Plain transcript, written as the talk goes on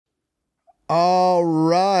All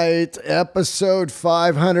right, episode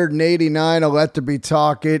 589 of Let There Be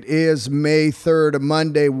Talk. It is May 3rd, a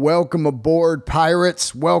Monday. Welcome aboard,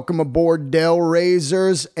 pirates. Welcome aboard, Del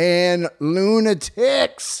Raisers and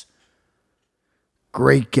lunatics.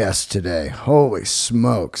 Great guest today. Holy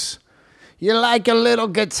smokes. You like a little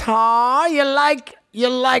guitar? You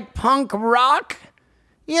like punk rock?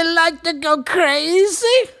 You like to go crazy?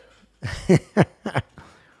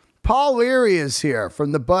 Paul Leary is here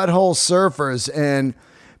from the Butthole Surfers and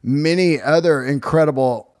many other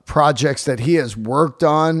incredible projects that he has worked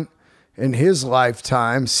on in his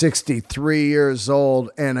lifetime. 63 years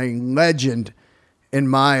old and a legend in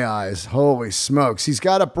my eyes. Holy smokes. He's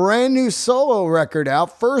got a brand new solo record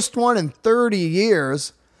out. First one in 30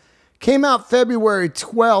 years. Came out February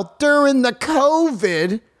 12th during the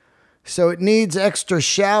COVID. So it needs extra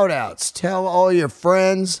shout outs. Tell all your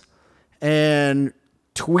friends and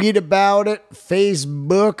tweet about it,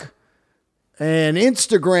 Facebook, and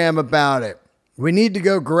Instagram about it. We need to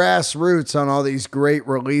go grassroots on all these great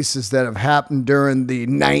releases that have happened during the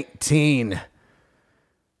 19.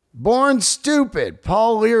 Born Stupid,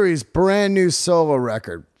 Paul Leary's brand new solo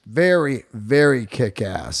record. Very, very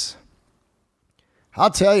kick-ass.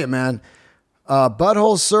 I'll tell you, man,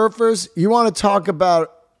 Butthole Surfers, you want to talk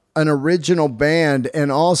about an original band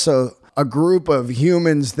and also a group of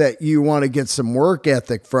humans that you want to get some work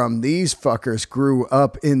ethic from. These fuckers grew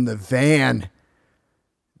up in the van.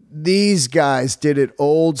 These guys did it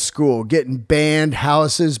old school, getting band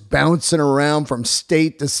houses, bouncing around from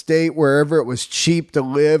state to state, wherever it was cheap to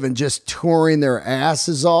live, and just touring their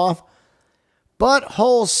asses off.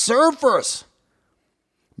 Butthole Surfers.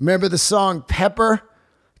 Remember the song Pepper?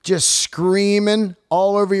 Just screaming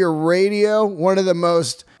all over your radio. One of the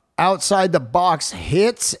most outside the box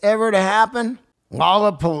hits ever to happen.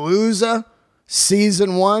 Lollapalooza,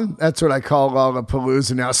 season 1. That's what I call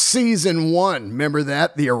Lollapalooza now. Season 1. Remember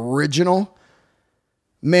that? The original.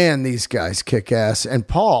 Man, these guys kick ass. And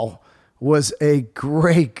Paul was a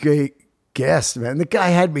great guest, man. The guy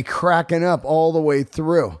had me cracking up all the way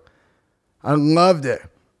through. I loved it.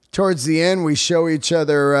 Towards the end, we show each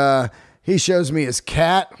other. He shows me his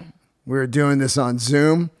cat. We were doing this on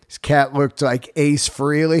Zoom. His cat looked like Ace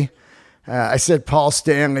Frehley. I said Paul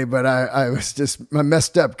Stanley, but I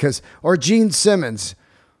messed up or Gene Simmons,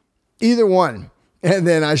 either one. And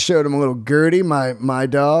then I showed him a little Gertie, my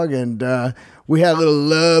dog, and we had a little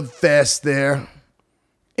love fest there.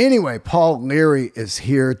 Anyway, Paul Leary is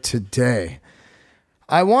here today.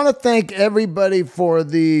 I want to thank everybody for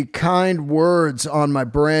the kind words on my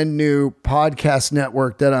brand new podcast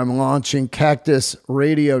network that I'm launching,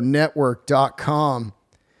 cactusradionetwork.com.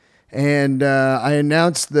 And I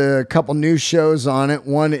announced the couple new shows on it.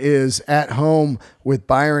 One is At Home with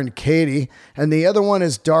Byron Katie, and the other one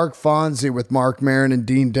is Dark Fonzie with Mark Maron and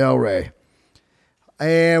Dean Delray.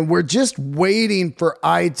 And we're just waiting for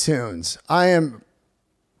iTunes. I am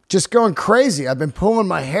just going crazy. I've been pulling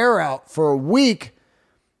my hair out for a week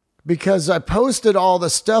because I posted all the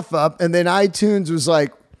stuff up, and then iTunes was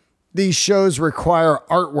like, these shows require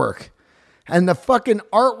artwork. And the fucking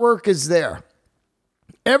artwork is there.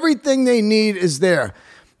 Everything they need is there.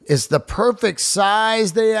 It's the perfect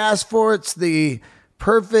size they asked for. It's the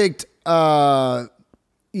perfect, the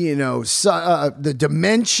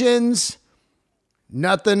dimensions.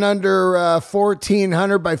 Nothing under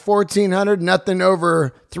 1,400 by 1,400. Nothing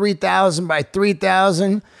over 3,000 by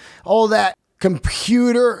 3,000. All that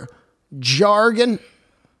computer jargon.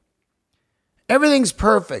 Everything's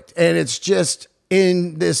perfect. And it's just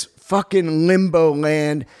in this fucking limbo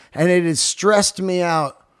land, and it has stressed me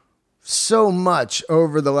out so much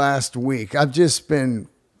over the last week. I've just been,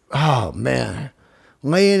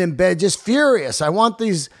 laying in bed just furious. I want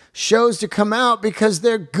these shows to come out because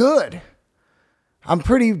they're good. I'm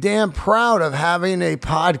pretty damn proud of having a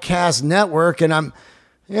podcast network, and I'm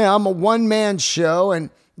a one-man show, and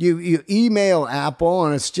you email Apple,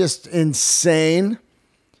 and it's just insane.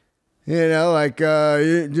 Did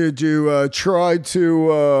you try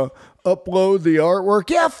to upload the artwork?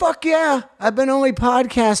 Yeah, fuck yeah. I've been only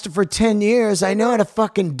podcasting for 10 years. I know how to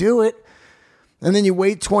fucking do it. And then you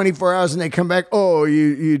wait 24 hours and they come back. Oh,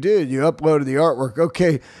 you did. You uploaded the artwork.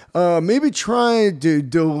 Okay, maybe try to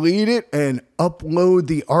delete it and upload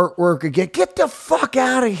the artwork again. Get the fuck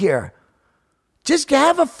out of here. Just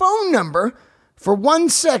have a phone number. For 1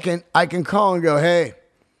 second, I can call and go, hey,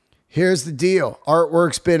 here's the deal.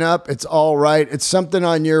 Artwork's been up. It's all right. It's something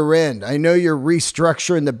on your end. I know you're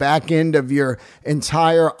restructuring the back end of your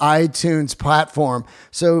entire iTunes platform.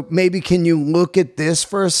 So maybe can you look at this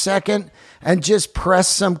for a second and just press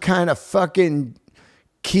some kind of fucking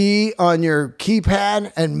key on your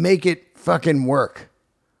keypad and make it fucking work?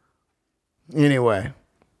 Anyway,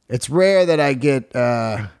 it's rare that I get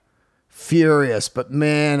furious, but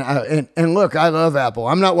man, and look, I love Apple.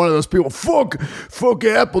 I'm not one of those people. Fuck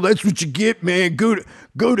Apple. That's what you get, man. Go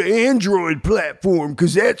to Android platform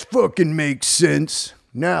because that's fucking makes sense.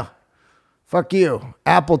 No, fuck you,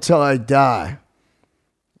 Apple till I die.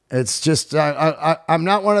 It's just I'm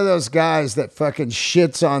not one of those guys that fucking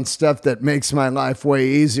shits on stuff that makes my life way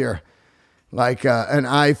easier, like an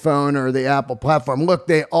iPhone or the Apple platform. Look,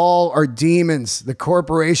 they all are demons. The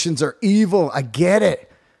corporations are evil. I get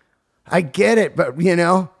it, but you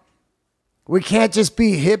know, we can't just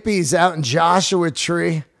be hippies out in Joshua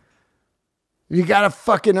Tree. You gotta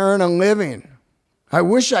fucking earn a living. I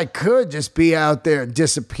wish I could just be out there and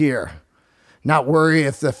disappear. Not worry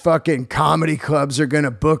if the fucking comedy clubs are going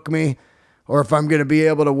to book me or if I'm going to be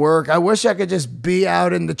able to work. I wish I could just be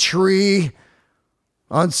out in the tree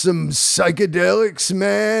on some psychedelics,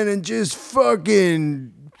 man, and just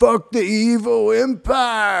fucking fuck the evil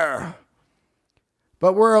empire.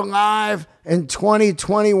 But we're alive in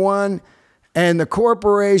 2021 and the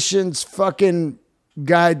corporations fucking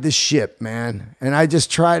guide the ship, man. And I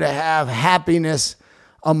just try to have happiness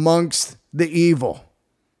amongst the evil.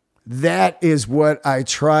 That is what I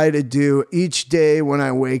try to do each day when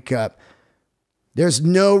I wake up. There's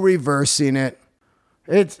no reversing it.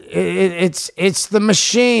 It's the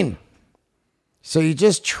machine. So you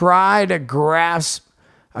just try to grasp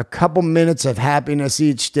a couple minutes of happiness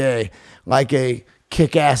each day, like a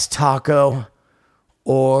kick-ass taco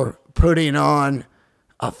or putting on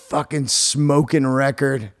a fucking smoking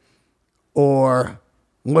record or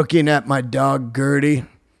looking at my dog Gertie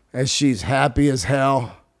as she's happy as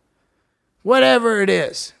hell. Whatever it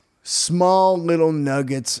is, small little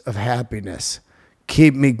nuggets of happiness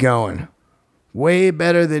keep me going. Way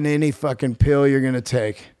better than any fucking pill you're going to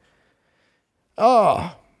take.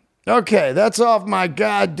 Oh, okay, that's off my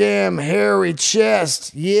goddamn hairy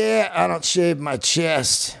chest. Yeah, I don't shave my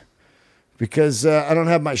chest because I don't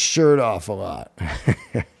have my shirt off a lot.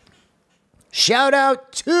 Shout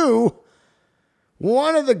out to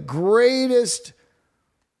one of the greatest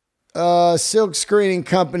silk screening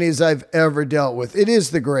companies I've ever dealt with. It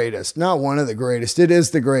is the greatest, not one of the greatest. It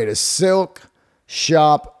is the greatest. Silk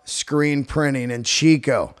Shop Screen Printing in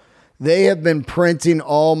Chico. They have been printing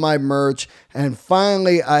all my merch, and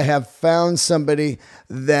finally I have found somebody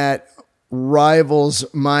that rivals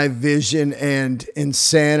my vision and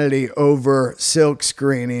insanity over silk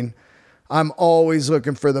screening. I'm always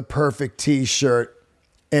looking for the perfect t-shirt,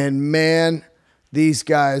 and man, these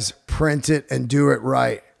guys print it and do it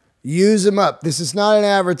right. Use them up. This is not an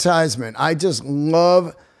advertisement. I just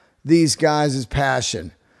love these guys'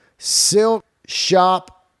 passion. Silk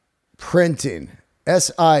Shop Printing.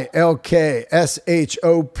 SILKSHOP.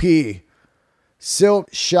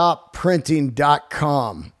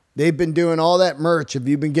 SilkShopPrinting.com. They've been doing all that merch. If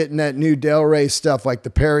you've been getting that new Del Rey stuff like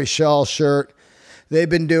the Perry Shaw shirt, they've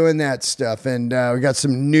been doing that stuff. And we got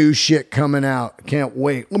some new shit coming out. Can't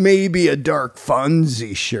wait. Maybe a Dark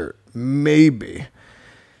Fonzie shirt. Maybe.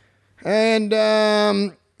 And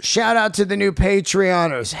shout out to the new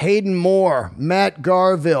Patreoners: Hayden Moore, Matt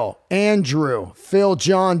Garville, Andrew, Phil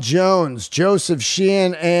John Jones, Joseph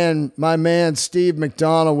Sheehan, and my man Steve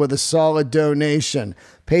McDonald with a solid donation.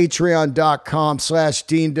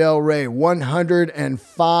 Patreon.com/Dean Del Rey.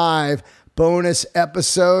 105 bonus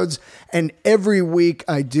episodes. And every week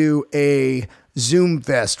I do a Zoom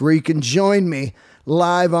Fest where you can join me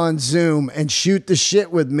live on Zoom and shoot the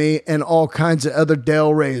shit with me and all kinds of other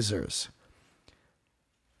Del Raisers.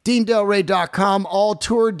 DeanDelRey.com, all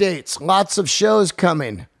tour dates. Lots of shows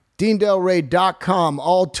coming. DeanDelRey.com,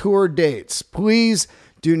 all tour dates. Please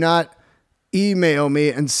do not email me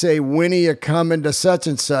and say, when are you coming to such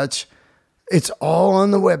and such? It's all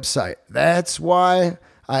on the website. That's why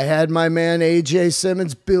I had my man AJ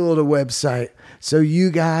Simmons build a website so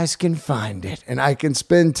you guys can find it and I can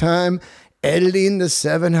spend time editing the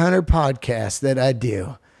 700 podcasts that I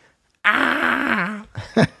do.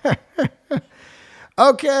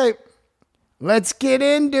 Okay, let's get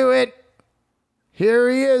into it. Here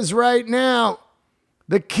he is right now,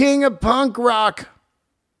 the king of punk rock,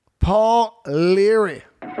 Paul Leary.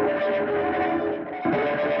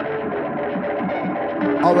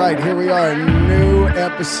 All right, here we are, a new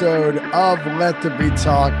episode of Let There Be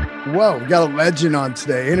Talk. Whoa, we got a legend on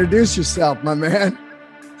today. Introduce yourself, my man.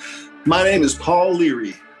 My name is Paul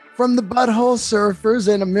Leary. From the Butthole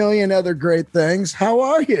Surfers and a million other great things. How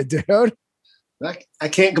are you, dude? I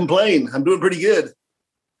can't complain. I'm doing pretty good.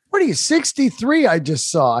 What are you, 63? I just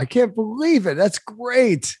saw. I can't believe it. That's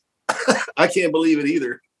great. I can't believe it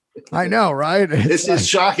either. I know, right? It's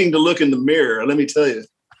shocking to look in the mirror, let me tell you.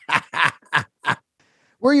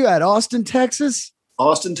 Where are you at? Austin, Texas?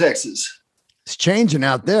 Austin, Texas. It's changing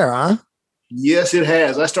out there, huh? Yes, it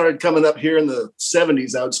has. I started coming up here in the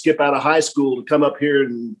 70s. I would skip out of high school to come up here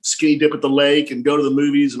and skinny dip at the lake and go to the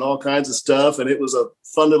movies and all kinds of stuff. And it was a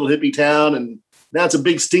fun little hippie town. And now it's a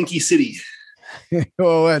big stinky city.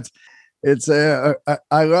 Well,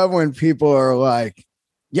 I love when people are like,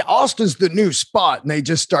 yeah, Austin's the new spot. And they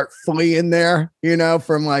just start fleeing there,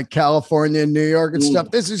 from like California and New York and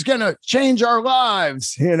stuff. This is going to change our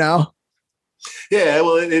lives, Yeah,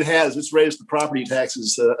 well, it has. It's raised the property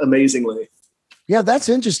taxes amazingly. Yeah, that's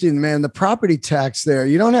interesting, man. The property tax there,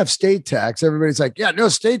 you don't have state tax. Everybody's like, yeah, no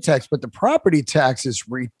state tax, but the property tax is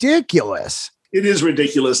ridiculous. It is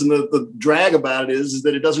ridiculous. And the drag about it is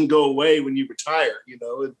that it doesn't go away when you retire.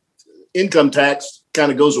 Income tax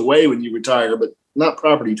kind of goes away when you retire, but not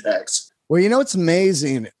property tax. Well, it's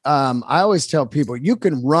amazing. I always tell people you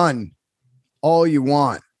can run all you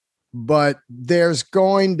want, but there's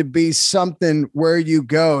going to be something where you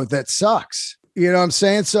go that sucks. You know what I'm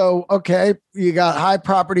saying? So, okay, you got high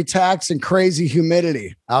property tax and crazy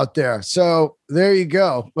humidity out there. So there you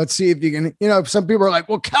go. Let's see if you can, some people are like,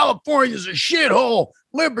 well, California's a shithole,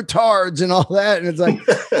 libertards and all that. And it's like,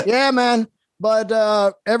 yeah, man.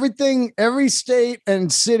 But every state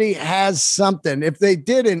and city has something. If they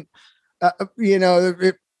didn't,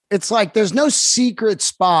 it's like there's no secret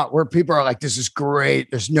spot where people are like, this is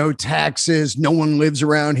great. There's no taxes. No one lives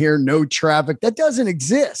around here. No traffic. That doesn't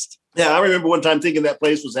exist. Yeah, I remember one time thinking that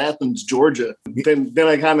place was Athens, Georgia. Then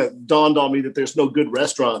I kind of dawned on me that there's no good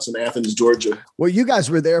restaurants in Athens, Georgia. Well, you guys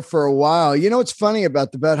were there for a while. What's funny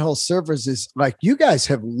about the Butthole Surfers is like you guys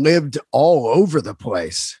have lived all over the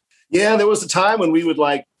place. Yeah, there was a time when we would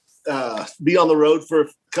be on the road for a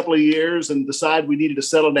couple of years and decide we needed to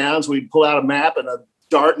settle down. So we'd pull out a map and a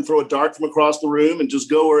dart and throw a dart from across the room and just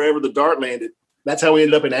go wherever the dart landed. That's how we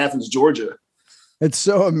ended up in Athens, Georgia. It's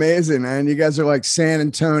so amazing, man. You guys are like San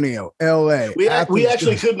Antonio, LA. We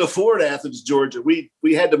actually couldn't afford Athens, Georgia. We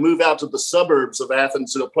had to move out to the suburbs of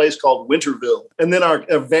Athens in a place called Winterville. And then our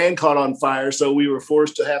van caught on fire. So we were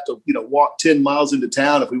forced to have to, walk 10 miles into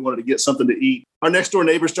town if we wanted to get something to eat. Our next door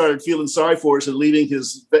neighbor started feeling sorry for us and leaving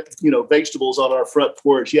his, vegetables on our front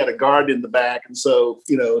porch. He had a garden in the back. And so,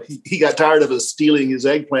 he got tired of us stealing his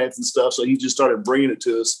eggplants and stuff. So he just started bringing it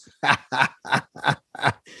to us.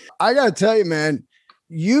 I got to tell you, man,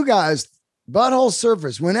 you guys, Butthole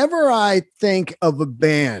Surfers, whenever I think of a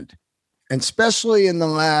band, and especially in the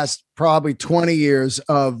last probably 20 years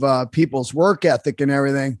of people's work ethic and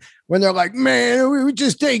everything, when they're like, man, we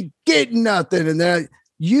just ain't getting nothing. And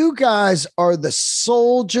you guys are the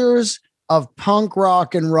soldiers of punk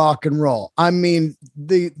rock and roll. I mean,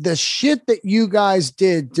 the shit that you guys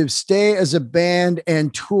did to stay as a band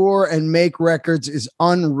and tour and make records is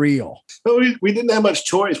unreal. Well, we didn't have much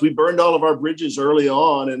choice. We burned all of our bridges early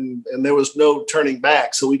on and there was no turning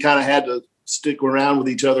back. So we kind of had to stick around with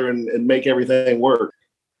each other and make everything work.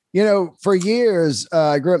 For years,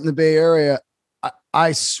 I grew up in the Bay Area.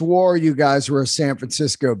 I swore you guys were a San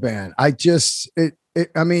Francisco band.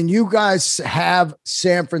 You guys have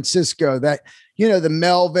San Francisco, that, the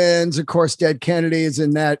Melvins, of course, Dead Kennedys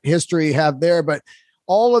and that history you have there, but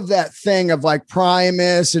all of that thing of like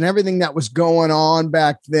Primus and everything that was going on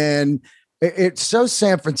back then, it's so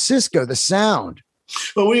San Francisco, the sound.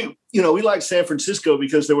 Well, we liked San Francisco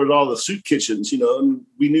because there were all the soup kitchens, and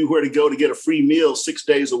we knew where to go to get a free meal 6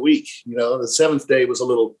 days a week. The seventh day was a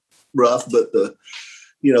little rough, but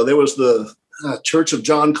there was the Church of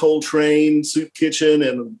John Coltrane soup kitchen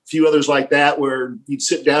and a few others like that, where you'd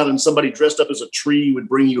sit down and somebody dressed up as a tree would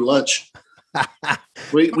bring you lunch.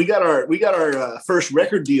 We got our first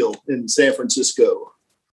record deal in San Francisco.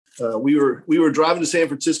 We were driving to San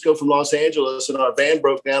Francisco from Los Angeles, and our van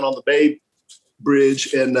broke down on the Bay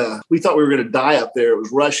Bridge, and we thought we were going to die up there. It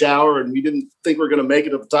was rush hour, and we didn't think we were going to make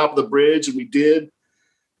it to the top of the bridge, and we did.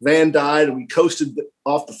 Van died, and we coasted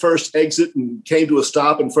off the first exit and came to a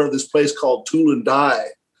stop in front of this place called Tool and Die,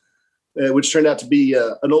 which turned out to be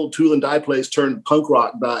an old Tool and Die place turned punk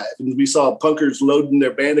rock dive. And we saw punkers loading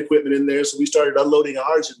their band equipment in there, so we started unloading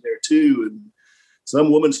ours in there too. And some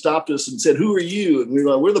woman stopped us and said, "Who are you?" And we were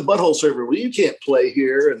like, "We're the Butthole Surfer." "Well, you can't play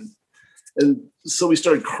here." And so we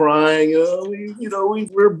started crying.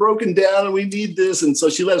 We're broken down and we need this. And so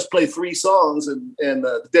she let us play 3 songs, and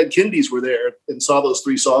the Dead Kennedys were there and saw those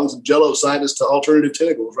 3 songs. And Jello signed us to Alternative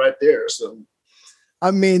Tentacles right there. So,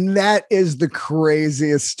 I mean, that is the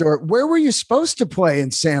craziest story. Where were you supposed to play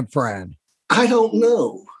in San Fran? I don't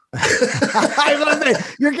know. I love it.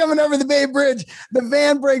 You're coming over the Bay Bridge. The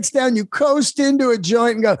van breaks down. You coast into a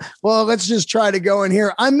joint and go, well, let's just try to go in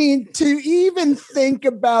here. I mean, to even think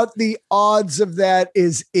about the odds of that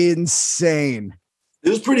is insane. It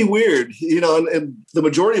was pretty weird, and the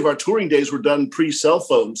majority of our touring days were done pre-cell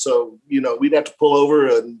phone. So, we'd have to pull over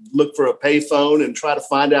and look for a pay phone and try to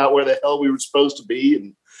find out where the hell we were supposed to be.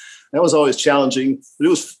 And that was always challenging.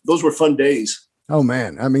 But those were fun days. Oh,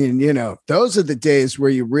 man. I mean, those are the days where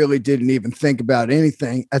you really didn't even think about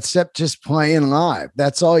anything except just playing live.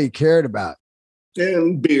 That's all you cared about.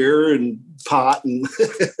 And beer and pot and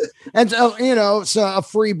and so a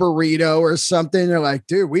free burrito or something. You're like,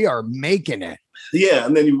 dude, we are making it. Yeah,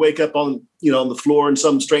 and then you wake up on the floor in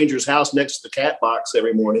some stranger's house next to the cat box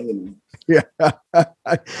every morning. And yeah,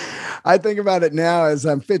 I think about it now as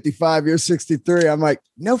I'm 55, you're 63. I'm like,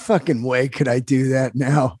 no fucking way could I do that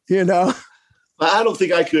now, I don't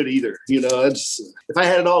think I could either. If I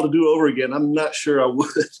had it all to do over again, I'm not sure I would.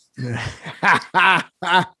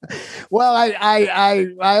 Well, I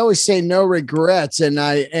always say no regrets, and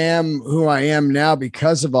I am who I am now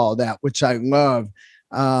because of all that, which I love.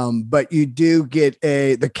 But you do get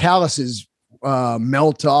the calluses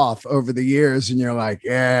melt off over the years, and you're like,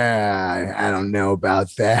 yeah, I don't know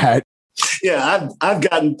about that. Yeah, I've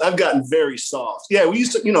gotten very soft. Yeah, we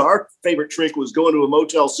used to, our favorite trick was going to a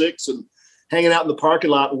Motel 6 and hanging out in the parking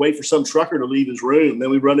lot and wait for some trucker to leave his room. Then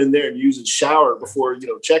we run in there and use his shower before,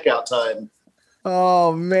 checkout time.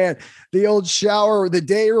 Oh man, the old shower or the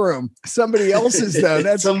day room. Somebody else's though.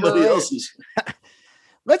 That's somebody else's.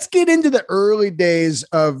 Let's get into the early days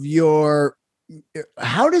of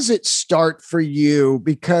how does it start for you?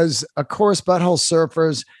 Because of course, Butthole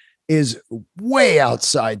Surfers is way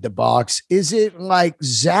outside the box. Is it like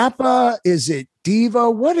Zappa? Is it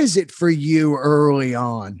Diva? What is it for you early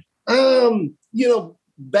on?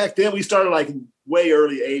 Back then we started like way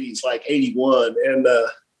early 80s, like 81, and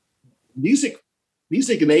music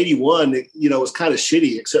in 81, was kind of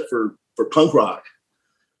shitty except for punk rock.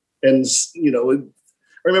 And,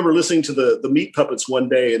 I remember listening to the Meat Puppets one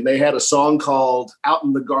day, and they had a song called Out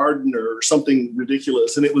in the Garden or something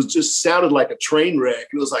ridiculous. And it was just sounded like a train wreck.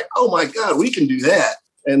 It was like, oh my God, we can do that.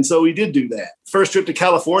 And so we did do that. First trip to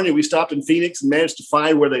California, we stopped in Phoenix and managed to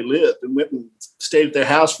find where they lived and went and stayed at their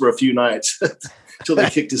house for a few nights until they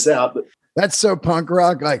kicked us out. But that's so punk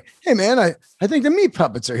rock. Like, hey man, I think the Meat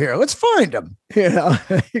Puppets are here. Let's find them. You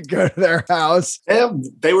go to their house. And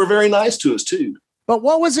they were very nice to us too. But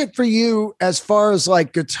what was it for you as far as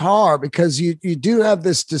like guitar? Because you do have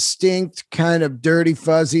this distinct kind of dirty,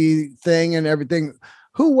 fuzzy thing and everything.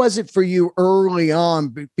 Who was it for you early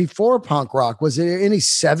on before punk rock? Was it any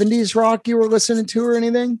 70s rock you were listening to or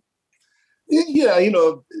anything? Yeah, in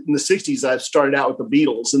the 60s, I started out with the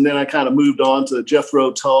Beatles, and then I kind of moved on to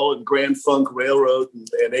Jethro Tull and Grand Funk Railroad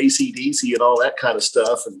and AC/DC and all that kind of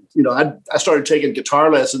stuff. And, I started taking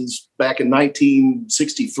guitar lessons back in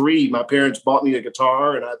 1963. My parents bought me a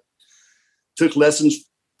guitar, and I took lessons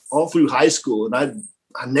all through high school, and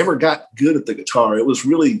I never got good at the guitar.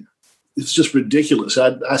 It's just ridiculous.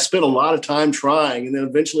 I spent a lot of time trying, and then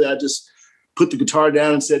eventually I just put the guitar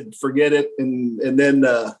down and said, forget it. And then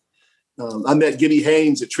I met Gibby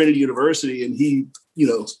Haynes at Trinity University, and he,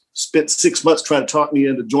 spent 6 months trying to talk me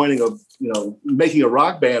into joining making a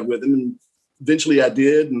rock band with him. And eventually I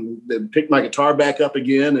did, and then picked my guitar back up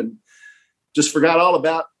again and just forgot all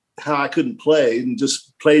about how I couldn't play and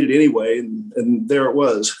just played it anyway. And there it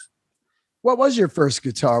was. What was your first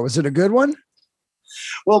guitar? Was it a good one?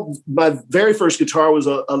 Well, my very first guitar was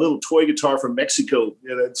a little toy guitar from Mexico.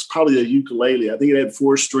 It's probably a ukulele. I think it had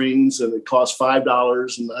 4 strings and it cost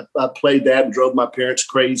 $5. And I played that and drove my parents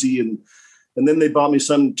crazy. And then they bought me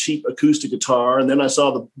some cheap acoustic guitar. And then I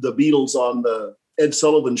saw the Beatles on the Ed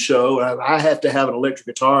Sullivan show. And I have to have an electric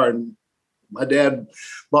guitar. And my dad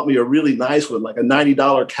bought me a really nice one, like a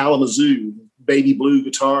 $90 Kalamazoo baby blue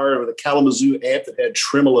guitar with a Kalamazoo amp that had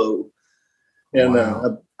tremolo. And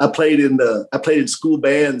wow. I played in school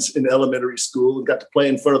bands in elementary school and got to play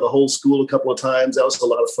in front of the whole school a couple of times. That was a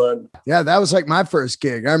lot of fun. Yeah, that was like my first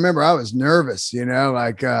gig. I remember I was nervous,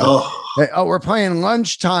 like, we're playing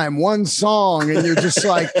lunchtime, one song, and you're just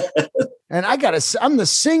like, and I'm the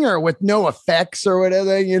singer with no effects or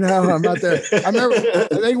whatever, I'm out there. I remember, I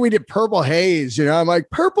think we did Purple Haze, I'm like,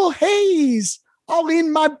 Purple Haze, all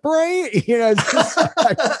in my brain, it's just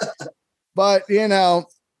like, but,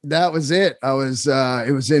 that was it. I was,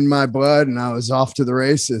 it was in my blood and I was off to the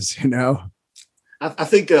races, I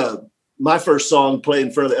think my first song played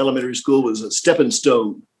in front of the elementary school was a Stepping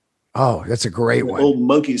Stone. Oh, that's a great one. Old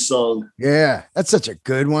Monkeys song. Yeah. That's such a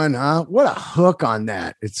good one. Huh? What a hook on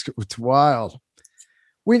that. It's wild.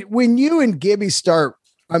 When you and Gibby start,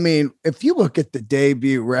 if you look at the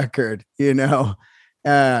debut record, this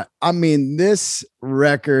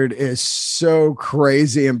record is so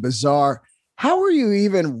crazy and bizarre. how were you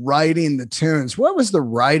even writing the tunes? What was the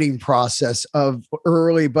writing process of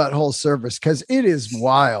early Butthole Surfers? Because it is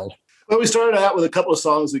wild. Well, we started out with a couple of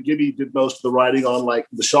songs that Gibby did most of the writing on, like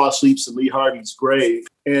The Shaw Sleeps in Lee Harvey's Grave.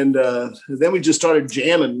 And then we just started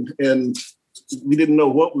jamming, and we didn't know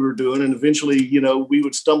what we were doing. And eventually, we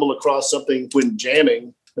would stumble across something when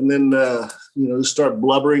jamming, and then, just start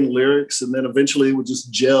blubbering lyrics. And then eventually it would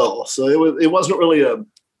just gel. So it wasn't really a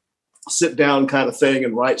sit down kind of thing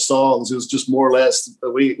and write songs. It was just more or less,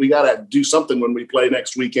 we got to do something when we play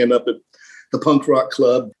next weekend up at the punk rock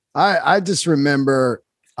club. I just remember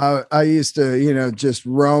I used to, just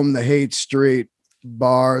roam the Haight Street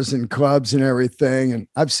bars and clubs and everything. And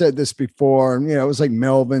I've said this before, and, it was like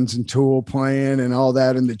Melvin's and Tool playing and all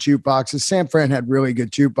that in the jukeboxes. San Fran had really good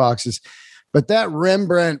jukeboxes, but that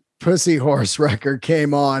Rembrandt Pussy Horse record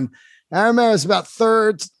came on. I remember it was about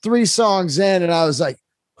three songs in, and I was like,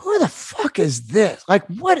 who the fuck is this? Like,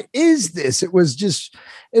 what is this? It was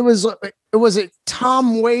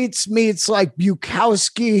Tom Waits meets like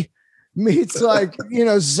Bukowski meets like,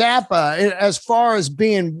 Zappa, as far as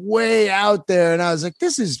being way out there. And I was like,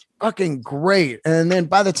 this is fucking great. And then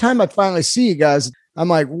by the time I finally see you guys, I'm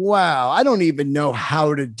like, wow, I don't even know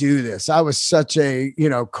how to do this. I was such a,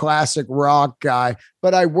 classic rock guy,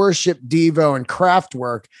 but I worship Devo and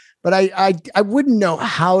Kraftwerk, but I wouldn't know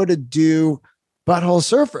how to do Butthole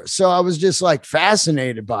Surfers. So I was just like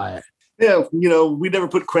fascinated by it. Yeah, we never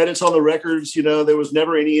put credits on the records. There was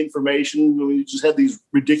never any information. We just had these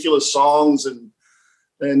ridiculous songs, and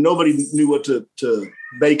nobody knew what to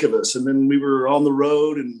make of us. And then we were on the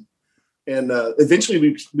road, and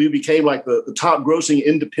eventually we became like the top grossing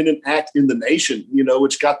independent act in the nation,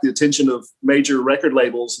 which got the attention of major record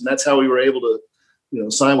labels. And that's how we were able to,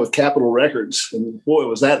 sign with Capitol Records. And boy,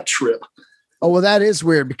 was that a trip. Oh, well, that is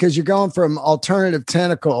weird, because you're going from Alternative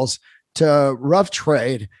Tentacles to Rough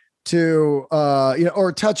Trade to,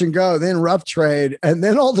 or Touch and Go, then Rough Trade. And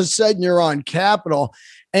then all of a sudden you're on Capitol.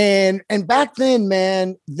 And back then,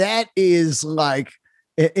 man, that is like,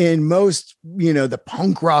 in most, the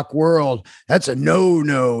punk rock world, that's a no.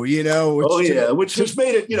 Which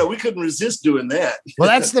made it, we couldn't resist doing that. Well,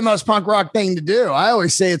 that's the most punk rock thing to do. I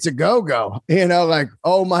always say it's a go-go, like,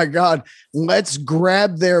 oh my God, let's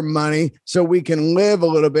grab their money so we can live a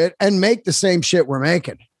little bit and make the same shit we're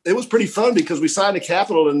making. It was pretty fun because we signed to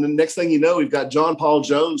Capitol, and the next thing you know, we've got John Paul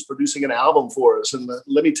Jones producing an album for us. And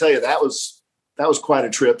let me tell you, that was quite a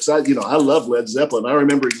trip. So I love Led Zeppelin. I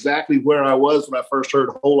remember exactly where I was when I first heard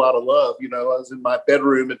A Whole Lot of Love. I was in my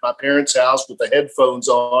bedroom at my parents' house with the headphones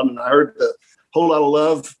on, and I heard the Whole Lot of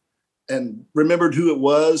Love and remembered who it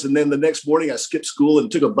was. And then the next morning I skipped school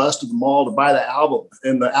and took a bus to the mall to buy the album.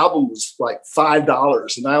 And the album was like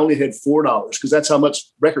 $5, and I only had $4 because that's how much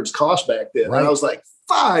records cost back then. Right. And I was like,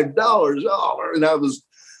 $5. Oh, and I was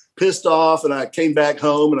pissed off, and I came back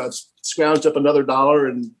home and I scrounged up another $1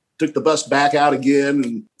 and took the bus back out again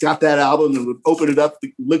and got that album and would open it up,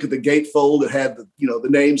 look at the gatefold that had the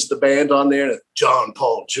names of the band on there, and John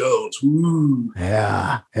Paul Jones. Woo.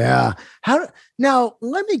 Yeah. Now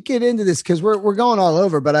let me get into this, because we're going all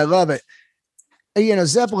over, but I love it.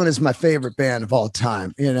 Zeppelin is my favorite band of all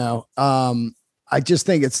time. I just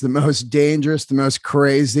think it's the most dangerous, the most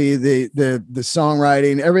crazy, the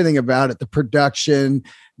songwriting, everything about it, the production,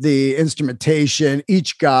 the instrumentation,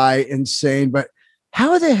 each guy insane. But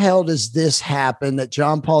how the hell does this happen that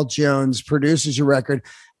John Paul Jones produces your record?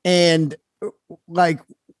 And like,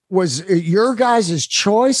 was it your guys'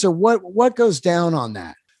 choice, or what goes down on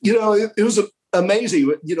that? It was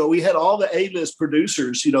amazing. We had all the A-list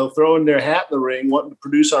producers, throwing their hat in the ring, wanting to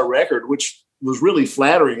produce our record, which was really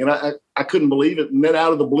flattering. And I couldn't believe it. And then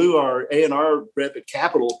out of the blue, our A&R rep at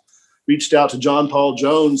Capitol reached out to John Paul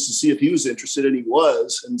Jones to see if he was interested, and he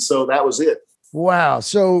was. And so that was it. Wow.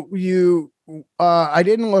 So I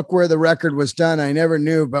didn't look where the record was done. I never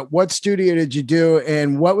knew, but what studio did you do?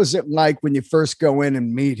 And what was it like when you first go in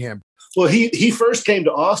and meet him? Well, he first came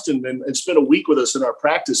to Austin and spent a week with us in our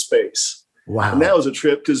practice space. Wow. And that was a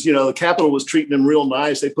trip because, the Capitol was treating him real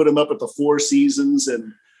nice. They put him up at the Four Seasons,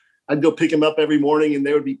 and I'd go pick him up every morning, and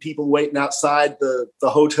there would be people waiting outside the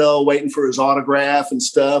hotel waiting for his autograph and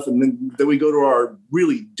stuff. And then we go to our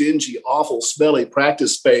really dingy, awful, smelly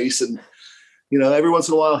practice space. And, every once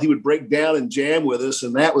in a while he would break down and jam with us.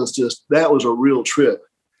 And that was a real trip.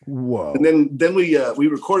 Whoa. And then we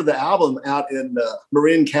recorded the album out in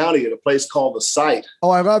Marin County at a place called The Site.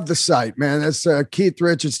 Oh, I love The Site, man. That's Keith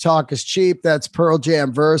Richards' Talk is Cheap. That's Pearl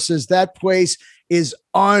Jam Versus. That place is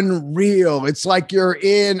unreal. It's like you're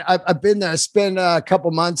in, I've been there, I spent a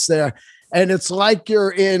couple months there, and it's like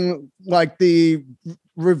you're in like the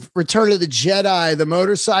Return of the Jedi, the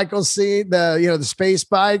motorcycle scene, the space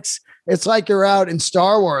bikes. it's like you're out in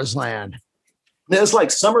Star Wars land. It's like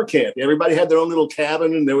summer camp. Everybody had their own little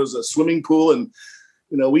cabin, and there was a swimming pool, and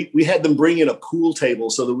we had them bring in a pool table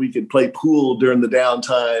so that we could play pool during the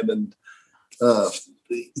downtime. And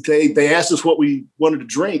they asked us what we wanted to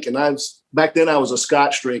drink, and back then I was a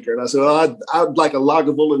Scotch drinker, and I said, I'd like a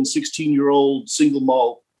Lagavulin 16-year-old single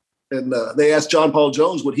malt. And they asked John Paul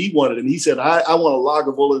Jones what he wanted, and he said, I want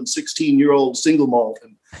a Lagavulin 16-year-old single malt.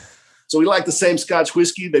 And so we liked the same Scotch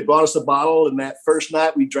whiskey. They brought us a bottle, and that first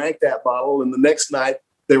night we drank that bottle, and the next night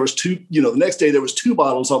there was the next day there was 2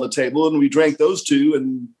 bottles on the table, and we drank those 2,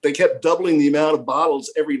 and they kept doubling the amount of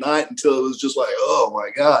bottles every night until it was just like, oh my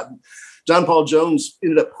God. John Paul Jones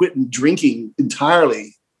ended up quitting drinking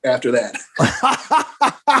entirely after that.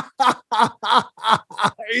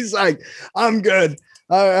 He's like, I'm good.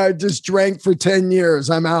 I just drank for 10 years.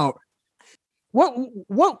 I'm out.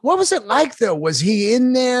 What was it like though? Was he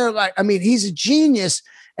in there? Like, I mean, he's a genius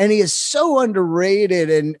and he is so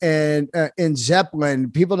underrated and in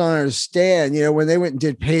Zeppelin. People don't understand, when they went and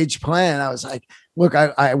did Page Plan, I was like, look,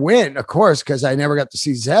 I went, of course, because I never got to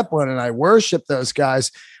see Zeppelin and I worship those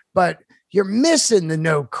guys, but you're missing the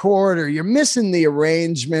no chord, or you're missing the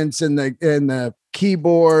arrangements and the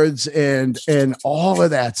keyboards and all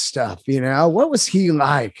of that stuff. What was he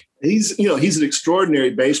like? He's an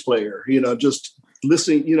extraordinary bass player, just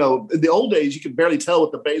listening, in the old days, you could barely tell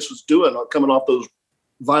what the bass was doing coming off those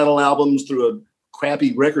vinyl albums through a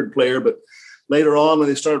crappy record player. But later on, when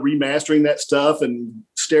they started remastering that stuff and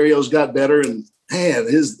stereos got better, and man,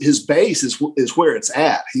 his bass is where it's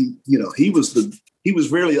at. He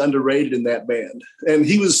was really underrated in that band. And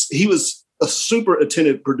he was a super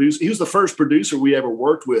attentive producer. He was the first producer we ever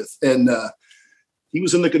worked with. And, he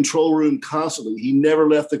was in the control room constantly. He never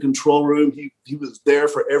left the control room. He was there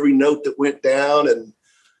for every note that went down, and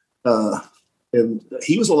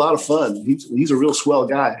he was a lot of fun. He's a real swell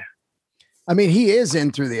guy. I mean, he is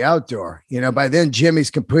in Through the Outdoor. By then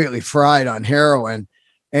Jimmy's completely fried on heroin,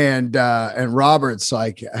 and Robert's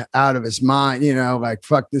like out of his mind. Like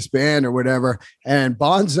fuck this band or whatever. And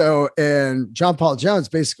Bonzo and John Paul Jones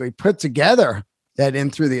basically put together that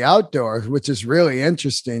In Through the Outdoors, which is really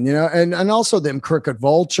interesting, and also them Crooked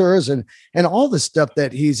Vultures and all the stuff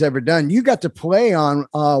that he's ever done. You got to play on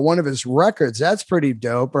one of his records. That's pretty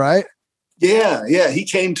dope, right? Yeah. He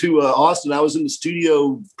came to Austin. I was in the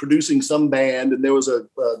studio producing some band, and there was a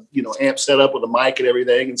amp set up with a mic and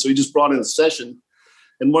everything. And so he just brought in a session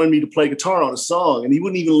and wanted me to play guitar on a song. And he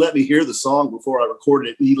wouldn't even let me hear the song before I recorded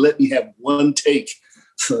it. And he let me have one take.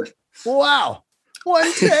 Wow.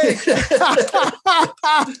 One take. Here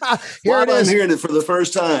it is. I'm hearing it for the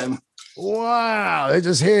first time. Wow.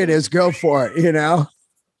 Just here it is. Go for it.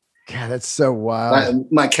 God, that's so wild.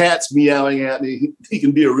 My cat's meowing at me. He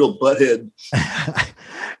can be a real butthead.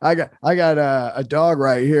 I got a dog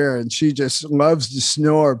right here, and she just loves to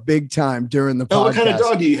snore big time during the podcast. What kind of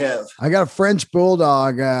dog do you have? I got a French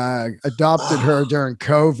bulldog. Adopted her during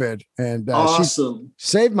COVID, and awesome. She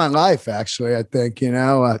saved my life. Actually, I think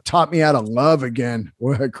taught me how to love again.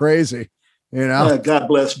 Crazy, God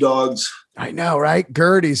bless dogs. I know, right?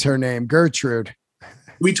 Gertie's her name, Gertrude.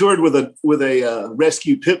 We toured with a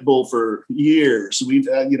rescue pit bull for years. We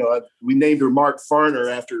named her Mark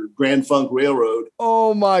Farner after Grand Funk Railroad.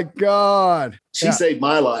 Oh my God! She saved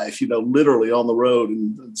my life, literally on the road.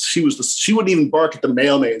 And she wouldn't even bark at the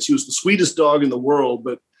mailman. She was the sweetest dog in the world,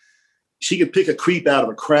 but she could pick a creep out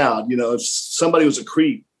of a crowd. If somebody was a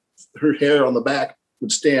creep, her hair on the back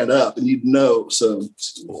would stand up, and you'd know. So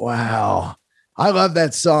wow, I love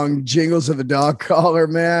that song, "Jingles of a Dog Collar,"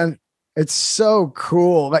 man. It's so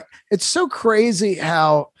cool. Like, it's so crazy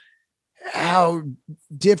how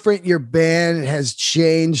different your band has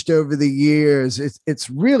changed over the years. It's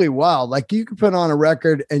really wild. Like, you could put on a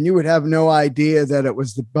record and you would have no idea that it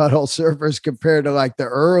was the Butthole Surfers compared to like the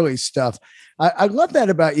early stuff. I love that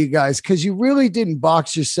about you guys, because you really didn't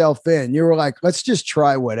box yourself in. You were like, let's just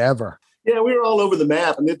try whatever. Yeah, we were all over the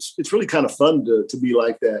map, and it's really kind of fun to be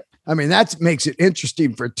like that. I mean, that makes it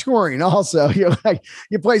interesting for touring. Also, you're like,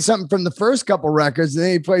 you play something from the first couple records, and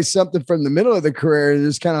then you play something from the middle of the career, and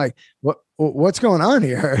it's kind of like, what's going on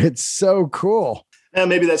here? It's so cool. And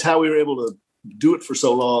maybe that's how we were able to do it for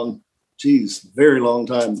so long. Geez, very long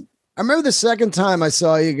time. I remember the second time I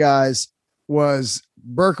saw you guys was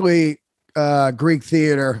Berkeley Greek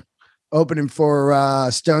Theater opening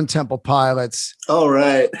for Stone Temple Pilots. All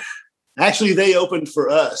right. Actually, they opened for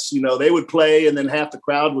us. They would play, and then half the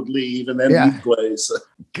crowd would leave, and then we'd play. So.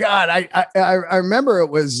 God, I remember it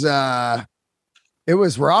was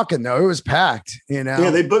rocking though. It was packed.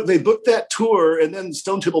 Yeah, they booked that tour, and then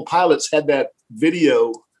Stone Temple Pilots had that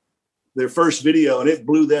video their first video, and it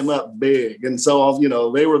blew them up big. And so, you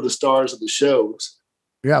know, they were the stars of the shows.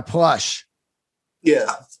 Yeah, plush.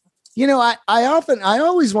 Yeah. You know, I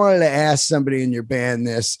always wanted to ask somebody in your band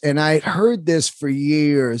this, and I heard this for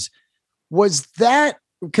years. Was that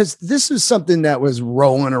because this was something that was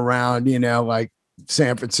rolling around, you know, like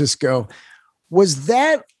San Francisco? Was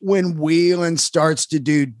that when Whelan starts to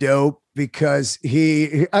do dope? Because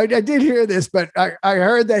I did hear this, but I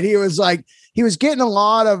heard that he was getting a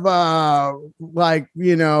lot of like,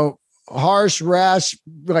 you know, harsh rash,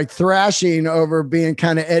 like thrashing over being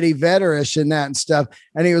kind of Eddie Vedder-ish and that and stuff.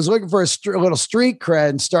 And he was looking for a little street cred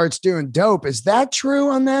and starts doing dope. Is that true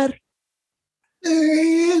on that?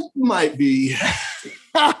 It might be.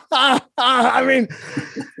 I mean,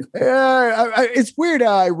 it's weird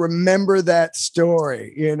how I remember that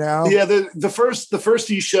story, you know? Yeah. The first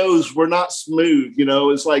few shows were not smooth, you know.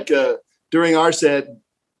 It's like during our set,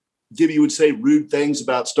 Gibby would say rude things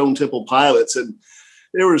about Stone Temple Pilots. And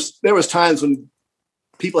there was times when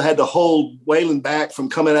people had to hold Waylon back from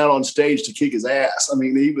coming out on stage to kick his ass. I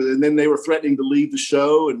mean, and then they were threatening to leave the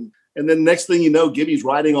show. And then next thing you know, Gibby's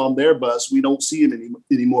riding on their bus. We don't see him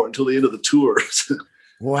anymore until the end of the tour.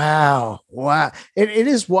 Wow. It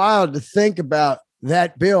is wild to think about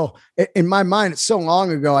that bill. In my mind, it's so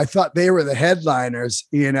long ago, I thought they were the headliners,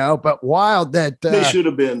 you know, but wild that they should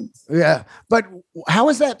have been. Yeah. But how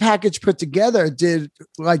was that package put together? Did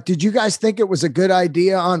you guys think it was a good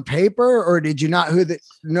idea on paper, or did you not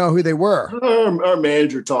know who they were? Our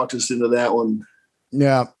manager talked us into that one.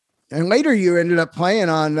 Yeah. And later you ended up playing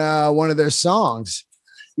on one of their songs.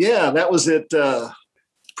 Yeah. That was at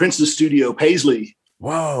Prince's studio, Paisley.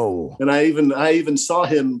 Whoa. And I even saw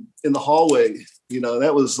him in the hallway. You know,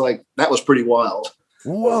 that was pretty wild.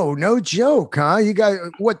 Whoa, no joke, huh? You guys,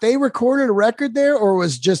 they recorded a record there, or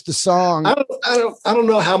was just a song? I don't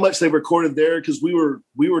know how much they recorded there, because we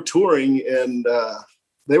were touring, and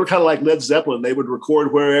they were kind of like Led Zeppelin. They would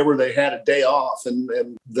record wherever they had a day off,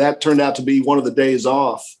 and that turned out to be one of the days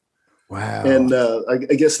off. Wow. And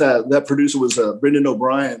I guess that producer was Brendan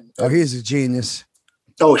O'Brien. Oh, he's a genius.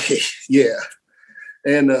 Oh, yeah.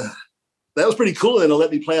 And that was pretty cool. And to let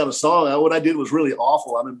me play on a song. What I did was really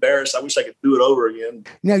awful. I'm embarrassed. I wish I could do it over again.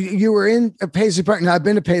 Now, you were in Paisley Park. Now, I've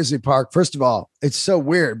been to Paisley Park. First of all, it's so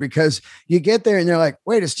weird because you get there and you're like,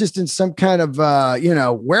 wait, it's just in some kind of,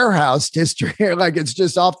 warehouse district. Like it's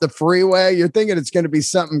just off the freeway. You're thinking it's going to be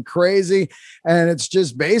something crazy. And it's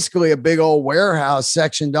just basically a big old warehouse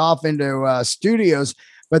sectioned off into studios.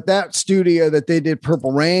 But that studio that they did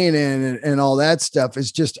Purple Rain in and all that stuff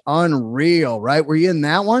is just unreal, right? Were you in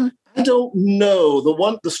that one? I don't know.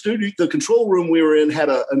 The control room we were in had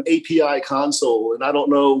an API console, and I don't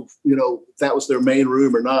know, if that was their main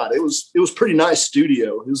room or not. It was pretty nice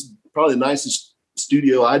studio. It was probably the nicest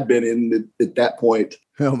studio I'd been in at that point.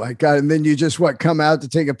 Oh my God. And then you just come out to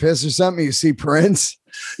take a piss or something? You see Prince?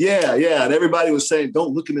 Yeah. And everybody was saying,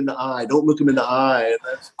 don't look him in the eye. Don't look him in the eye. And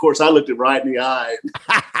of course I looked him right in the eye.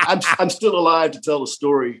 I'm still alive to tell the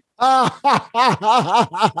story. I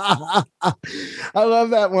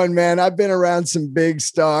love that one, man. I've been around some big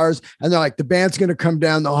stars and they're like, the band's going to come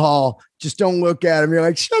down the hall. Just don't look at him. You're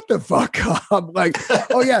like, shut the fuck up. Like,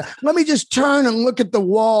 oh yeah, let me just turn and look at the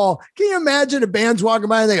wall. Can you imagine a band's walking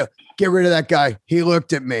by and they go, get rid of that guy. He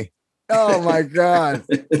looked at me. Oh my God.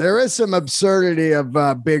 There is some absurdity of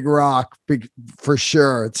Big Rock for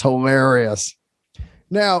sure. It's hilarious.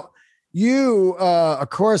 Now you, of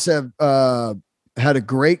course, have had a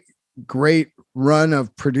great run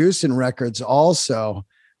of producing records also,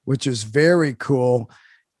 which is very cool.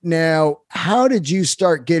 Now, how did you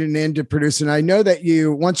start getting into producing? I know that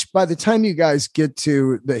by the time you guys get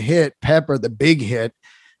to the hit Pepper, the big hit,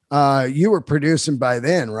 you were producing by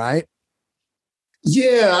then, right?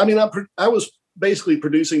 Yeah. I mean, I was basically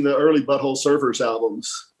producing the early Butthole Surfers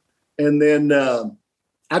albums. And then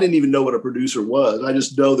I didn't even know what a producer was. I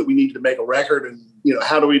just know that we needed to make a record and,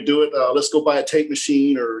 how do we do it? Let's go buy a tape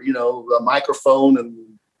machine or, a microphone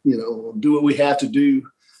and, do what we have to do.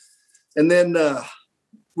 And then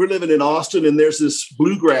we're living in Austin and there's this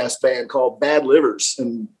bluegrass band called Bad Livers.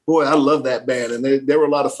 And boy, I love that band. And they were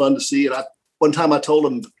a lot of fun to see. And one time I told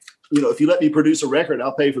them, if you let me produce a record,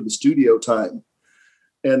 I'll pay for the studio time.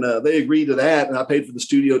 And they agreed to that. And I paid for the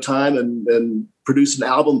studio time and produced an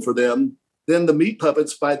album for them. Then the Meat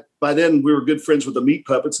Puppets, by then we were good friends with the Meat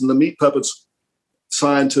Puppets, and the Meat Puppets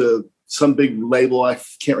signed to some big label. I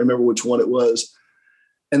can't remember which one it was.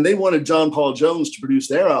 And they wanted John Paul Jones to produce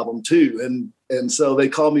their album too. And so they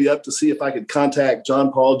called me up to see if I could contact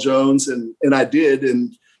John Paul Jones. And I did.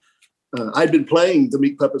 And I'd been playing the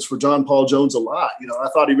Meat Puppets for John Paul Jones a lot. I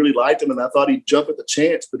thought he really liked him and I thought he'd jump at the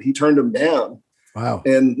chance, but he turned him down. Wow.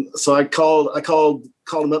 And so I called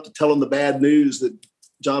him up to tell him the bad news that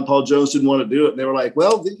John Paul Jones didn't want to do it. And they were like,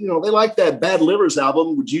 well, you know, they like that Bad Livers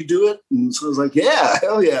album. Would you do it? And so I was like, yeah,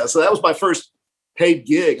 hell yeah. So that was my first paid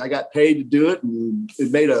gig. I got paid to do it, and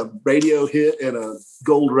it made a radio hit and a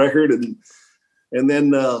gold record. And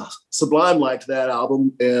then Sublime liked that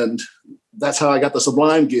album, and that's how I got the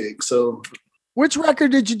Sublime gig. So which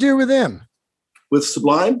record did you do with him? With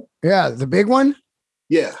Sublime? Yeah, the big one?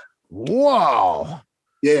 Yeah. Whoa.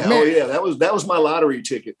 Yeah. Man. Oh yeah. That was my lottery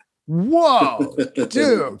ticket. Whoa,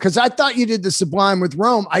 dude. Because I thought you did the Sublime with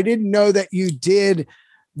Rome. I didn't know that you did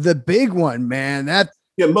the big one, man.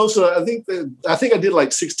 Yeah, most of I think I did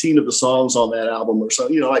like 16 of the songs on that album or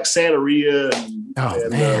something, you know, like Santeria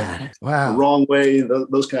and wow. The Wrong Way,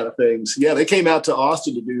 those kind of things. Yeah, they came out to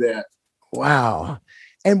Austin to do that. Wow.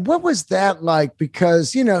 And what was that like?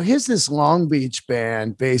 Because, you know, here's this Long Beach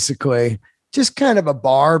band, basically, just kind of a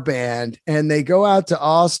bar band, and they go out to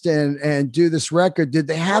Austin and do this record. Did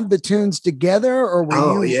they have the tunes together, or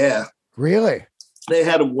were you? Yeah. Really? They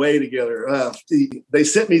had them way together. They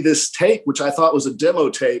sent me this tape, which I thought was a demo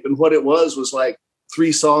tape. And what it was like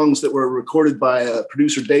 3 songs that were recorded by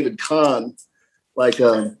producer David Kahn. Like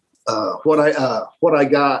What I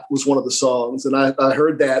Got was one of the songs. And I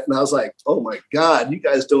heard that and I was like, oh my God, you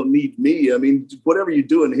guys don't need me. I mean, whatever you're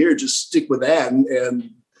doing here, just stick with that.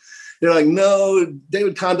 And they're like, no,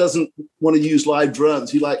 David Kahn doesn't want to use live drums.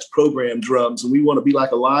 He likes programmed drums, and we want to be like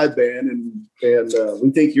a live band, and we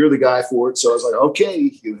think you're the guy for it. So I was like,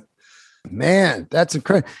 okay. Man, that's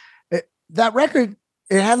incredible. That record,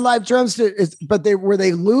 it had live drums, but were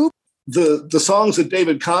they looped? The songs that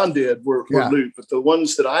David Kahn did were looped, but the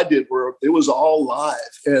ones that I did it was all live.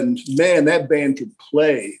 And man, that band could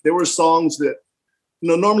play. There were songs that, you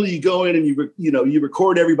know, normally you go in and you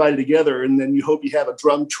record everybody together, and then you hope you have a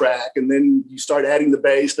drum track, and then you start adding the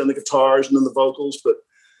bass, then the guitars, and then the vocals. But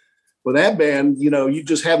with that band, you know, you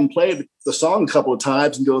just have them play the song a couple of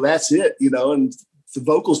times and go, that's it, you know, and the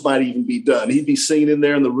vocals might even be done. He'd be singing in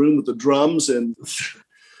there in the room with the drums. And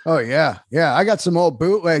oh yeah. Yeah. I got some old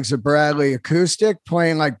bootlegs of Bradley acoustic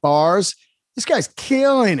playing like bars. This guy's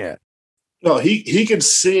killing it. No, he could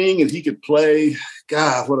sing and he could play.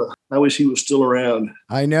 God, I wish he was still around.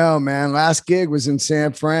 I know, man. Last gig was in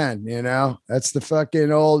San Fran, you know. That's the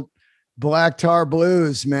fucking old Black Tar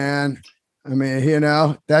Blues, man. I mean, you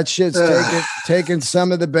know, that shit's taking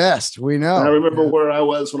some of the best. We know. I remember where I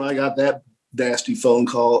was when I got that nasty phone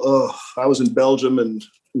call. Oh, I was in Belgium, and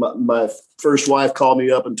my first wife called me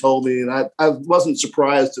up and told me, and I wasn't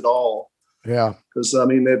surprised at all. Yeah. Because, I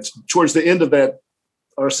mean, it's towards the end of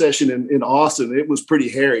our session in Austin, it was pretty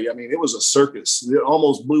hairy. I mean, it was a circus. It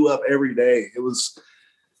almost blew up every day. It was.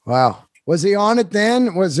 Wow. Was he on it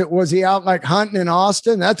then? Was he out like hunting in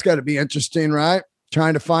Austin? That's got to be interesting, right?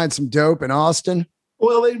 Trying to find some dope in Austin.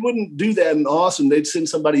 Well, they wouldn't do that in Austin. They'd send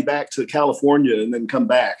somebody back to California and then come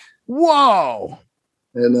back. Whoa.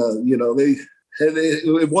 And, you know, they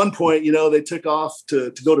at one point, you know, they took off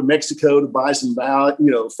to go to Mexico to buy some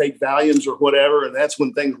fake Valiums or whatever. And that's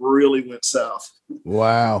when things really went south.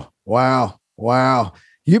 Wow.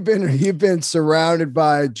 You've been surrounded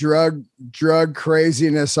by drug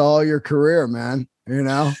craziness all your career, man. You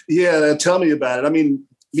know? Yeah. Tell me about it. I mean,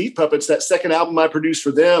 Meat Puppets, that second album I produced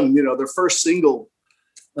for them, you know, their first single,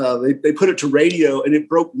 they put it to radio, and it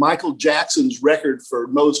broke Michael Jackson's record for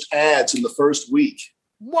most ads in the first week.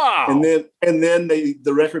 Wow. And then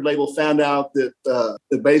the record label found out that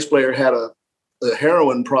the bass player had a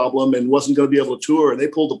heroin problem and wasn't going to be able to tour. And they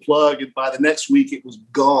pulled the plug, and by the next week it was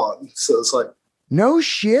gone. So it's like, no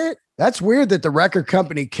shit. That's weird that the record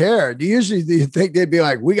company cared. Usually you think they'd be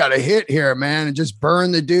like, we got a hit here, man, and just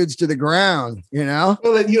burn the dudes to the ground, you know?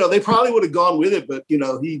 Well, then, you know, they probably would have gone with it, but, you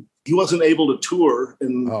know, he wasn't able to tour.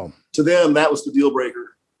 And to them, that was the deal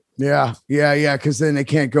breaker. Yeah. Because then they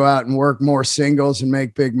can't go out and work more singles and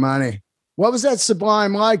make big money. What was that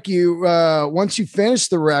Sublime like? You once you finish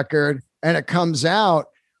the record and it comes out,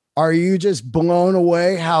 are you just blown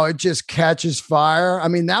away how it just catches fire? I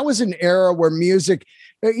mean, that was an era where music,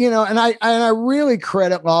 you know, and I really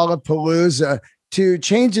credit Lollapalooza to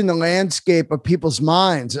changing the landscape of people's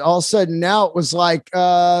minds. All of a sudden now it was like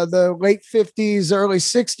the late 50s, early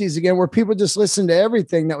 60s again, where people just listened to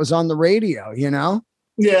everything that was on the radio, you know?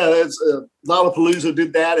 Yeah, that's Lollapalooza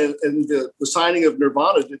did that, and the signing of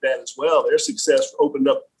Nirvana did that as well. Their success opened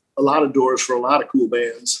up a lot of doors for a lot of cool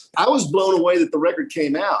bands. I was blown away that the record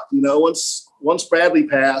came out. You know, once Bradley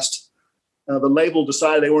passed, the label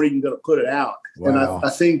decided they weren't even going to put it out. Wow. And I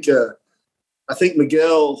think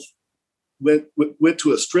Miguel went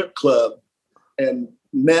to a strip club and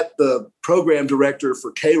met the program director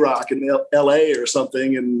for K-Rock in LA or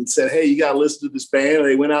something and said, hey, you got to listen to this band. And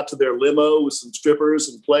they went out to their limo with some strippers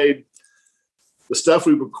and played the stuff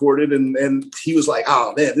we recorded. And he was like,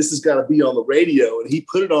 oh man, this has got to be on the radio. And he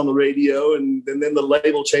put it on the radio, and then the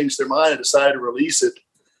label changed their mind and decided to release it.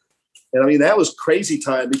 And I mean, that was crazy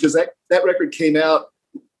time, because that record came out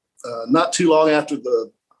not too long after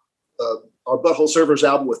our Butthole Surfers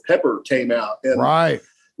album with Pepper came out. And, right.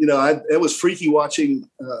 You know, it was freaky watching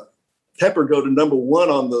Pepper go to number 1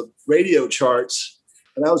 on the radio charts.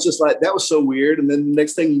 And I was just like, that was so weird. And then the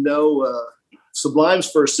next thing you know, Sublime's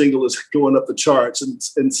first single is going up the charts.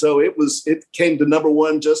 And so it came to number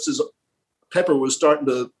 1 just as Pepper was starting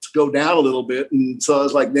to go down a little bit. And so I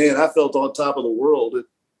was like, man, I felt on top of the world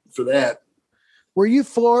for that. Were you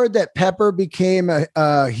floored that Pepper became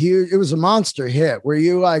a huge, it was a monster hit? Were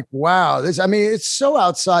you like, wow, it's so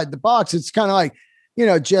outside the box. It's kind of like, you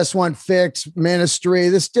know, Just One Fix, Ministry,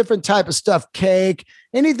 this different type of stuff, Cake,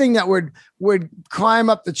 anything that would climb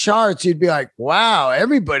up the charts, you'd be like, wow,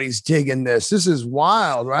 everybody's digging this. This is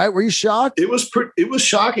wild, right? Were you shocked? It was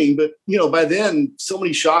shocking, but you know, by then so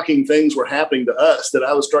many shocking things were happening to us that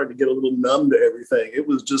I was starting to get a little numb to everything. It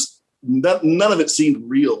was just, none of it seemed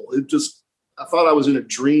real. I thought I was in a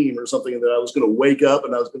dream or something, and that I was going to wake up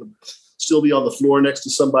and I was going to still be on the floor next to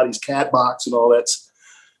somebody's cat box and all that.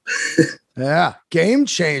 Yeah. Game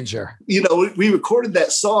changer. You know, we recorded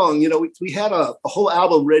that song. You know, we had a whole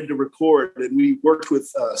album ready to record, and we worked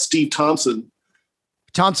with Steve Thompson.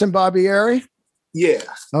 Barbieri? Yeah.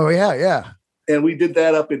 Oh, yeah, yeah. And we did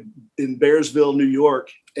that up in Bearsville, New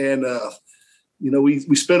York. And, you know, we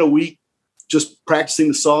spent a week just practicing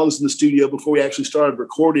the songs in the studio before we actually started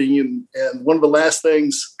recording. And one of the last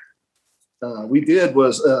things we did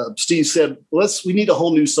was Steve said, we need a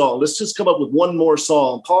whole new song. Let's just come up with one more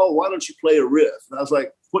song. Paul, why don't you play a riff? And I was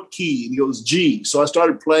like, what key? And he goes, G. So I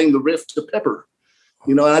started playing the riff to Pepper.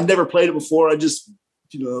 You know, I'd never played it before. I just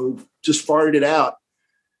farted it out.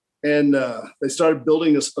 And they started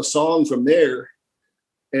building a song from there.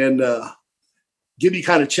 And Gibby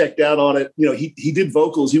kind of checked out on it. You know, he did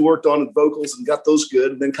vocals. He worked on the vocals and got those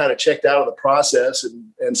good, and then kind of checked out of the process.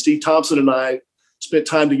 And Steve Thompson and I spent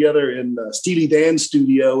time together in Steely Dan's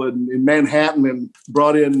studio in Manhattan, and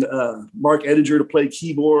brought in Mark Edinger to play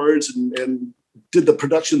keyboards and did the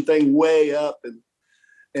production thing way up.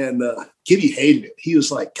 And Gibby hated it. He was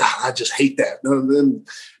like, God, I just hate that. And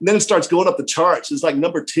then it starts going up the charts. It's like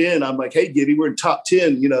number 10. I'm like, hey, Gibby, we're in top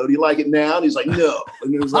 10. You know, do you like it now? And he's like, no.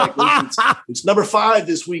 And it was like, it's number 5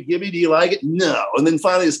 this week, Gibby. Do you like it? No. And then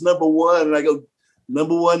finally it's number 1. And I go,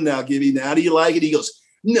 number 1 now, Gibby. Now do you like it? He goes,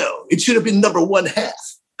 no, it should have been number 1/2.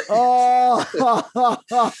 Oh,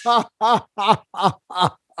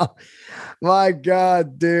 my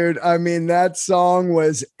God, dude. I mean, that song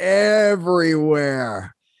was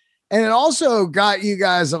everywhere. And it also got you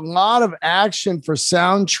guys a lot of action for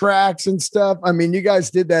soundtracks and stuff. I mean, you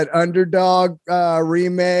guys did that Underdog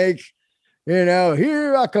remake. You know,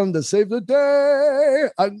 here I come to save the day.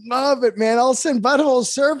 I love it, man. All of a sudden, Butthole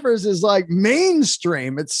Surfers is like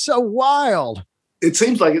mainstream. It's so wild. It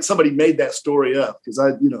seems like somebody made that story up, because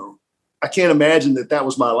I can't imagine that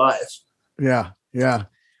was my life. Yeah. Yeah.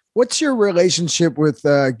 What's your relationship with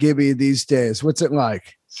Gibby these days? What's it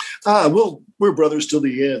like? Well, we're brothers till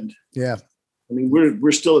the end. Yeah. I mean,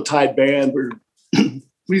 we're still a tight band.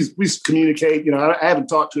 We communicate. You know, I haven't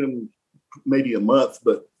talked to him maybe a month,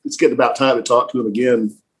 but it's getting about time to talk to him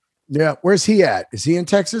again. Yeah. Where's he at? Is he in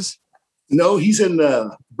Texas? No, he's in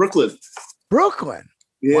Brooklyn. Brooklyn.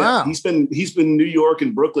 Yeah. Wow. He's been in New York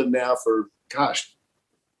and Brooklyn now for, at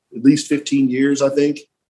least 15 years, I think.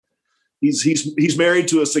 He's married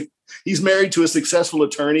to a successful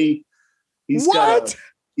attorney. He's got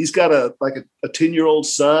a 10-year-old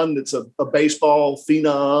son that's a baseball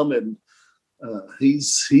phenom, and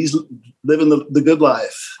he's living the good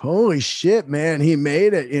life. Holy shit, man. He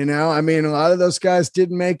made it. You know, I mean, a lot of those guys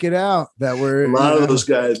didn't make it out of those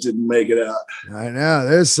guys didn't make it out. I know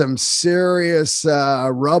there's some serious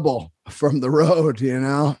rubble from the road, you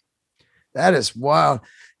know, that is wild.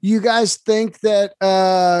 You guys think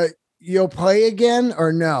that you'll play again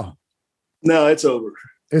or no? No, it's over.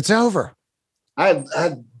 It's over. I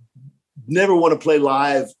never want to play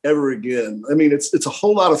live ever again. I mean, it's a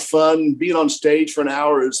whole lot of fun. Being on stage for an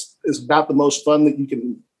hour is about the most fun that you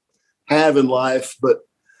can have in life. But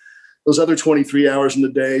those other 23 hours in the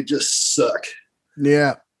day just suck.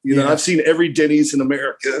 Yeah. You know, I've seen every Denny's in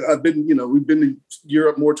America. We've been to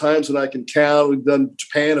Europe more times than I can count. We've done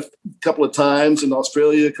Japan a couple of times and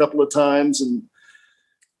Australia a couple of times. And,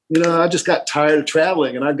 you know, I just got tired of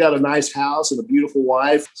traveling, and I've got a nice house and a beautiful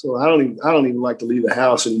wife. So I don't even like to leave the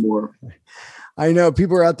house anymore. I know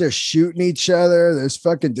people are out there shooting each other. There's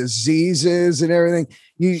fucking diseases and everything.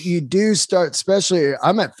 You do start, especially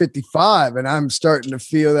I'm at 55 and I'm starting to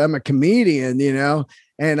feel that I'm a comedian, you know,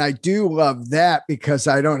 and I do love that because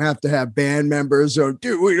I don't have to have band members or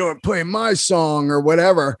dude, we don't play my song or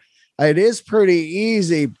whatever. It is pretty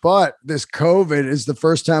easy, but this COVID is the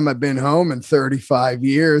first time I've been home in 35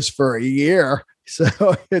 years for a year.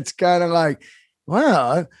 So it's kind of like,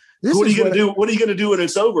 wow. What are you going to do? What are you going to do when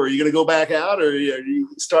it's over? Are you going to go back out, or are you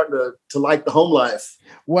starting to like the home life?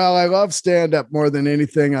 Well, I love stand-up more than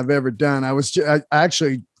anything I've ever done. I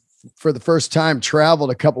actually, for the first time,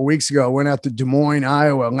 traveled a couple of weeks ago. I went out to Des Moines,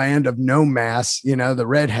 Iowa, land of no mass, you know, the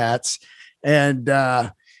Red Hats. And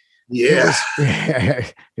it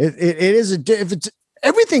is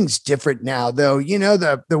everything's different now, though. You know,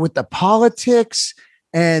 the with the politics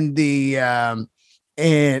and the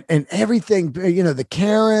and everything, you know, the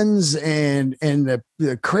Karens and the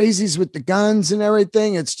crazies with the guns and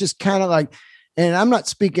everything. It's just kind of like, and I'm not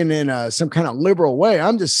speaking in some kind of liberal way.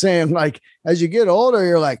 I'm just saying, like, as you get older,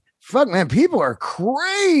 you're like, fuck, man, people are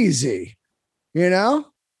crazy. You know,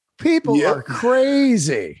 people are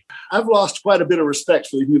crazy. I've lost quite a bit of respect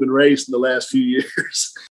for the human race in the last few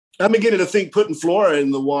years. I'm beginning to think putting Flora in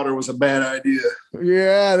the water was a bad idea.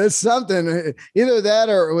 Yeah, that's something. Either that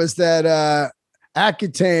or it was that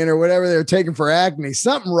Accutane or whatever they were taking for acne.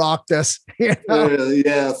 Something rocked us. You know?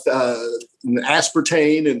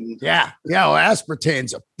 Aspartame and well,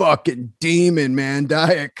 aspartame's a fucking demon, man.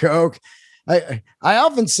 Diet Coke. I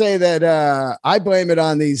often say that I blame it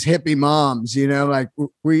on these hippie moms, you know, like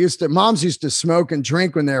moms used to smoke and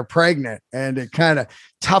drink when they were pregnant, and it kind of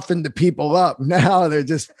toughened the people up. Now they're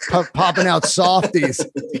just popping out softies,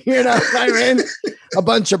 you know what I mean? A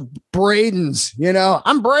bunch of Bradens, you know,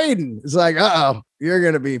 I'm Braden. It's like, you're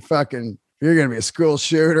going to be a school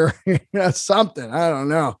shooter, you know, something. I don't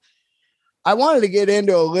know. I wanted to get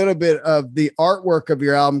into a little bit of the artwork of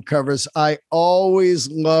your album covers. I always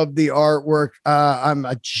love the artwork. I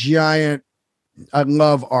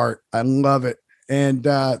love art. I love it. And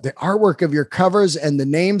the artwork of your covers and the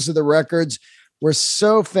names of the records were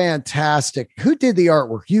so fantastic. Who did the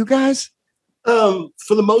artwork? You guys? For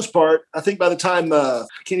the most part, I think by the time, I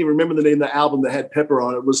can't even remember the name of the album that had Pepper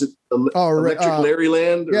on it. Was it Electric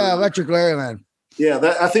Larryland? Yeah, Electric Larryland. Yeah,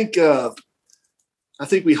 I think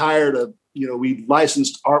we hired we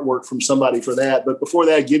licensed artwork from somebody for that. But before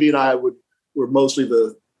that, Gibby and I were mostly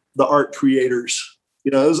the art creators.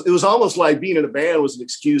 You know, it was almost like being in a band was an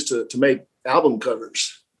excuse to make album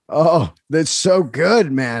covers. Oh, that's so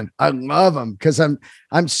good, man. I love them because I'm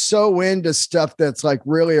so into stuff that's like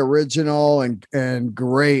really original and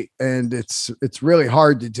great. And it's really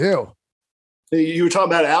hard to do. You were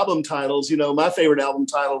talking about album titles. You know, my favorite album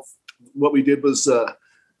title, what we did was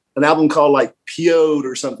an album called like PO'd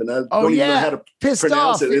or something. I don't even know how to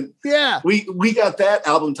pronounce it. And we got that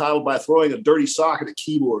album title by throwing a dirty sock at a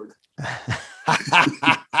keyboard.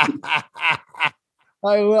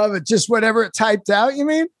 I love it. Just whatever it typed out, you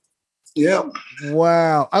mean? Yeah.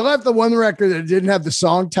 Wow. I love the one record that didn't have the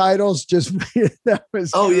song titles. Just that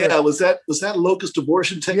was. Oh good. Yeah. Was that Locust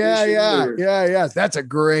Abortion Technician? Yeah. That's a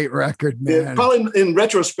great record, man. Yeah, probably in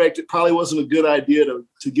retrospect, it probably wasn't a good idea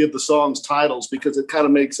to give the songs titles because it kind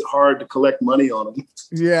of makes it hard to collect money on them.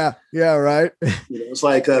 Yeah. Right. You know, it's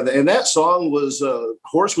like, and that song was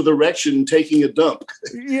Horse with Erection Taking a Dump.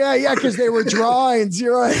 Yeah. Because they were drawings.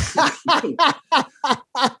 You're right.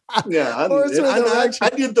 Yeah.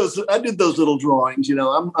 I did those little drawings, you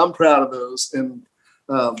know, I'm proud of those. And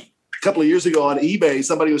a couple of years ago on eBay,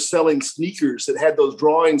 somebody was selling sneakers that had those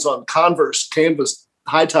drawings on Converse canvas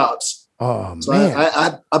high tops. Oh, so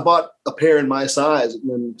man. I bought a pair in my size and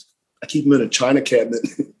then I keep them in a china cabinet.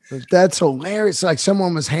 That's hilarious. Like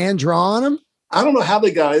someone was hand drawing them. I don't know how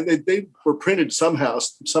they got it. They were printed somehow.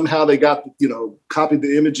 Somehow they got, copied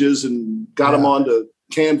the images and got them onto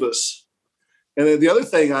canvas. And then the other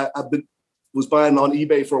thing was buying on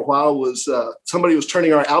eBay for a while was somebody was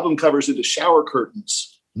turning our album covers into shower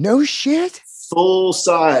curtains. No shit. Full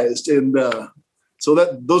sized. And so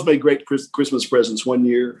those made great Christmas presents one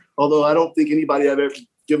year. Although I don't think anybody I've ever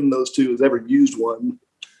given those to has ever used one.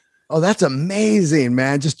 Oh, that's amazing,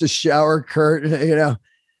 man. Just a shower curtain, you know,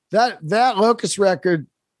 that Locust record,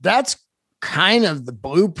 that's kind of the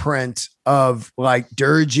blueprint of like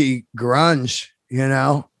dirgy grunge, you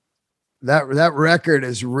know. That record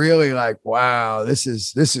is really like, wow, this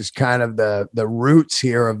is kind of the roots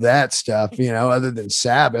here of that stuff, you know, other than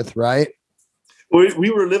Sabbath, right?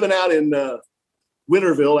 We were living out in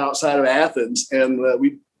Winterville outside of Athens, and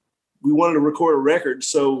we wanted to record a record.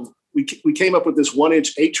 So we came up with this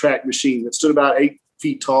 1-inch 8-track machine that stood about 8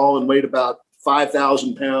 feet tall and weighed about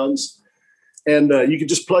 5,000 pounds. And you could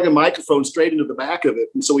just plug a microphone straight into the back of it.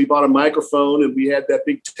 And so we bought a microphone, and we had that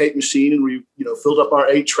big tape machine, and we, filled up our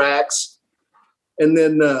 8 tracks. And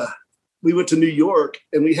then we went to New York,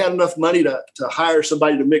 and we had enough money to hire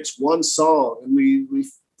somebody to mix one song. And we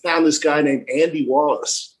found this guy named Andy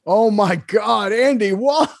Wallace. Oh my God, Andy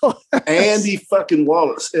Wallace. Andy fucking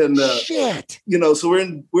Wallace. And shit. So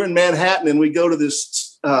we're in Manhattan, and we go to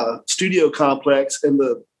this studio complex, and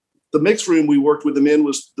the mix room we worked with him in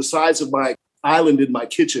was the size of my island in my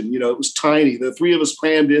kitchen. It was tiny. The 3 of us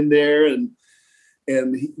crammed in there, and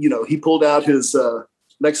he pulled out his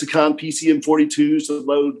Lexicon PCM 42s to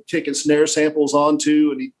load kick and snare samples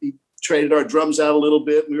onto, and he traded our drums out a little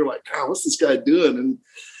bit, and we were like, God, what's this guy doing? And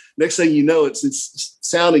next thing you know, it's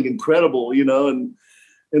sounding incredible, and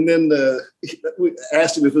then we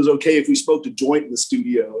asked him if it was okay if we smoked a joint in the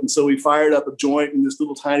studio. And so we fired up a joint in this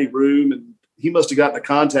little tiny room, and he must have gotten a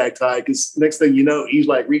contact high, because next thing you know, he's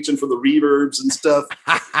like reaching for the reverbs and stuff.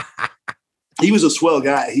 He was a swell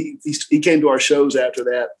guy. He came to our shows after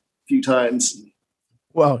that a few times.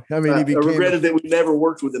 Well, I mean, I regretted that we never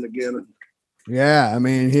worked with him again. Yeah, I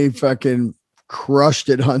mean, he fucking crushed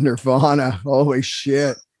it on Nirvana. Holy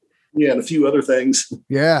shit. Yeah, and a few other things.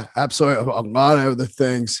 Yeah, absolutely. A lot of other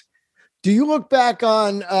things. Do you look back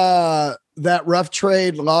on that rough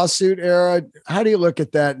trade lawsuit era? How do you look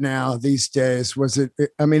at that now these days? Was it,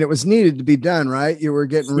 I mean, it was needed to be done, right? You were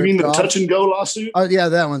getting ripped. You mean the off? touch and go lawsuit? Oh, yeah,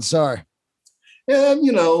 that one. Sorry. Yeah,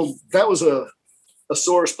 that was a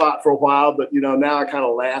sore spot for a while, but now I kind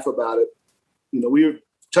of laugh about it.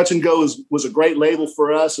 Touch and Go was a great label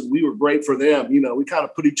for us, and we were great for them. We kind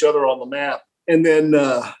of put each other on the map. And then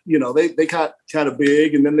they got kind of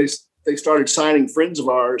big, and then they started signing friends of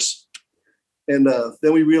ours. And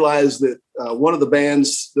then we realized that one of the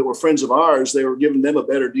bands that were friends of ours, they were giving them a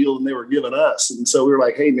better deal than they were giving us. And so we were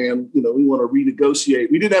like, hey man, we want to renegotiate.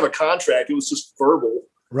 We didn't have a contract. It was just verbal.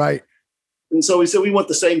 Right. And so we said, we want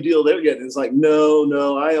the same deal they're getting. It's like,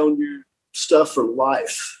 no, I own your stuff for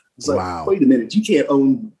life. It's like, wow. Wait a minute, you can't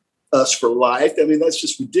own us for life. I mean, that's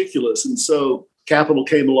just ridiculous. And so Capitol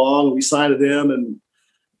came along, and we signed to them, and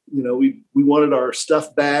we wanted our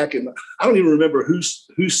stuff back. And I don't even remember who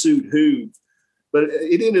sued who, but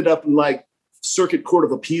it ended up in like Circuit Court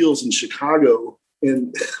of Appeals in Chicago,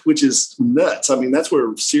 and which is nuts. I mean, that's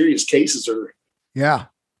where serious cases are. Yeah.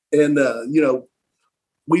 And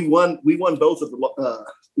we won both of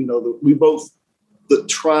the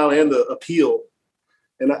trial and the appeal.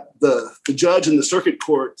 And the judge in the circuit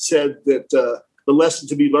court said that the lesson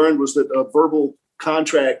to be learned was that a verbal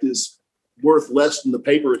contract is worth less than the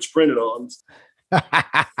paper it's printed on.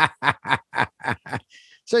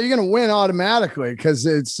 So you're going to win automatically, because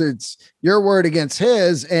it's your word against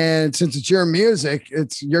his, and since it's your music,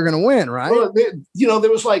 you're going to win, right? Well,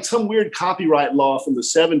 there was like some weird copyright law from the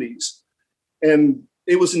 70s, and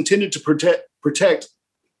it was intended to protect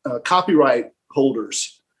copyright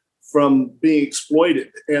holders from being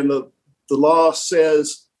exploited. And the law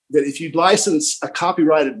says that if you license a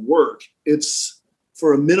copyrighted work, it's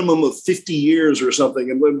for a minimum of 50 years or something.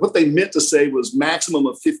 And what they meant to say was maximum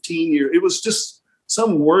of 15 years. It was just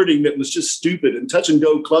some wording that was just stupid. And Touch and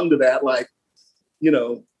Go clung to that,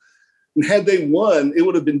 and had they won, it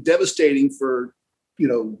would have been devastating for,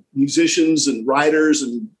 musicians and writers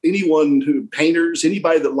and painters,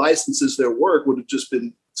 anybody that licenses their work would have just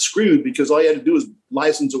been screwed, because all you had to do is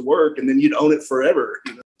license a work and then you'd own it forever.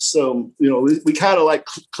 So, we kind of like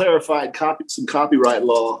clarified some copyright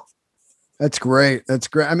law. That's great. That's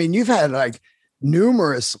great. I mean, you've had like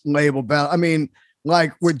numerous label battles. I mean,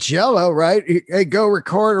 like with Jello, right? Hey, go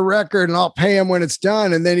record a record and I'll pay him when it's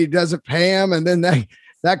done. And then he doesn't pay him. And then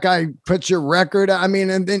that guy puts your record. I mean,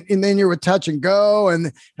 and then you're with Touch and Go,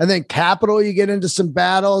 and then Capitol, you get into some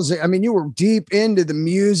battles. I mean, you were deep into the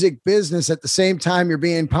music business at the same time you're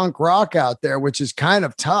being punk rock out there, which is kind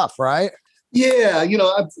of tough, right? Yeah.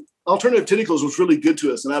 Alternative Tentacles was really good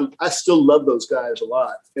to us, and I still love those guys a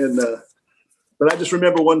lot. And, but I just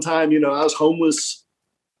remember one time, I was homeless,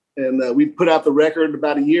 and we put out the record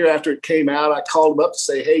about a year after it came out. I called them up to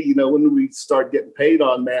say, hey, when do we start getting paid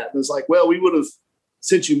on that? And it's like, well, we would have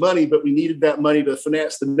sent you money, but we needed that money to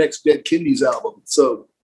finance the next Dead Kennedys album. So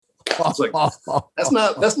I was like, that's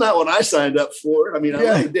not what I signed up for. I mean, I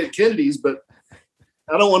love the Dead Kennedys, but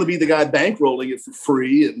I don't want to be the guy bankrolling it for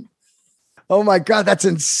free. And oh my God, that's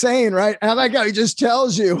insane, right? How that guy just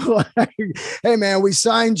tells you, like, hey man, we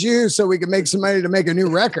signed you so we can make some money to make a new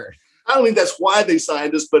record. I don't think that's why they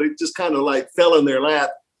signed us, but it just kind of like fell in their lap.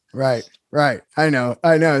 Right. I know.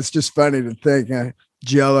 It's just funny to think,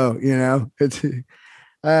 Jello, it's,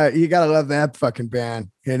 you gotta love that fucking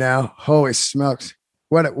band, Holy smokes.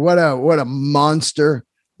 What a monster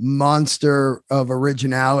monster of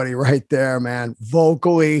originality right there, man.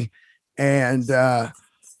 Vocally and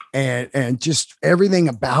just everything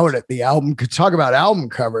about it. The album, could talk about album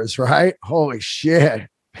covers, right? Holy shit.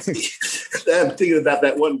 I'm thinking about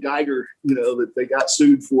that one Geiger, that they got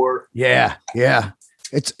sued for. Yeah.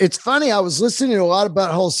 It's funny. I was listening to a lot of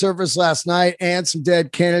Butthole Surfers last night and some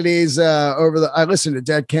Dead Kennedys I listen to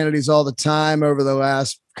Dead Kennedys all the time over the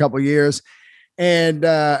last couple of years. And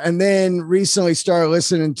then recently started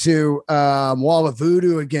listening to Wall of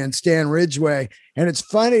Voodoo again, Stan Ridgway. And it's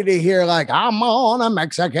funny to hear like, I'm on a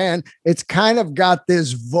Mexican. It's kind of got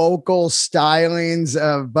this vocal stylings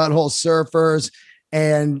of Butthole Surfers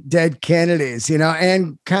and Dead Kennedys,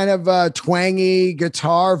 and kind of twangy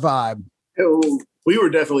guitar vibe. We were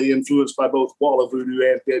definitely influenced by both Wall of Voodoo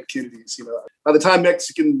and Dead Kennedys. By the time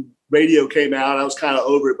Mexican radio came out, I was kind of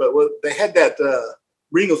over it. But they had that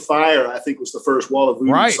Ring of Fire, I think, was the first Wall of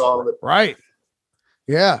Voodoo song. Right.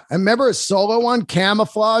 Yeah. I remember a solo one,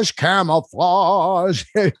 Camouflage.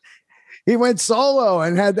 He went solo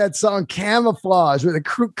and had that song Camouflage with a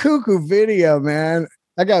cuckoo video, man.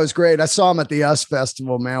 That guy was great. I saw him at the US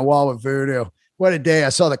Festival, man. Wall of Voodoo. What a day. I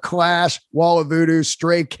saw the Clash, Wall of Voodoo,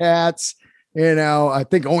 Stray Cats. I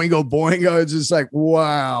think Oingo Boingo is just like,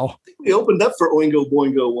 wow. We opened up for Oingo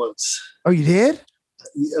Boingo once. Oh, you did?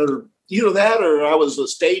 That, or I was a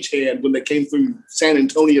stagehand when they came through San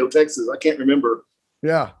Antonio, Texas. I can't remember.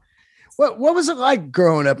 Yeah. What was it like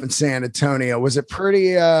growing up in San Antonio? Was it pretty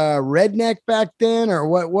redneck back then, or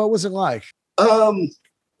what was it like?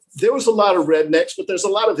 There was a lot of rednecks, but there's a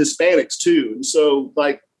lot of Hispanics too. And so,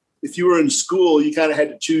 like, if you were in school, you kind of had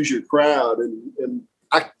to choose your crowd, and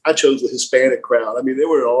I chose the Hispanic crowd. I mean, they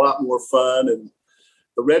were a lot more fun, and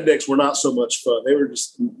the rednecks were not so much fun. They were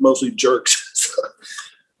just mostly jerks.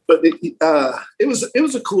 But it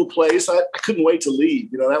was a cool place. I couldn't wait to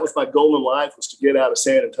leave. That was my goal in life, was to get out of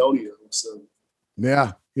San Antonio. So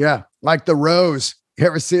yeah, like the Rose. You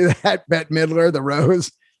ever see that? Bette Midler, the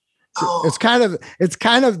Rose. Oh. It's kind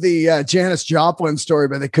of the Janis Joplin story,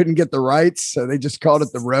 but they couldn't get the rights, so they just called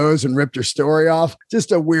it the Rose and ripped her story off.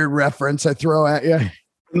 Just a weird reference I throw at you.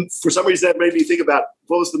 For some reason, that made me think about,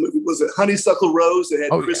 what was the movie? Was it Honeysuckle Rose that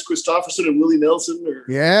had Chris Christopherson and Willie Nelson?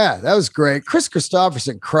 Yeah, that was great. Chris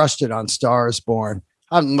Christopherson crushed it on Star is Born.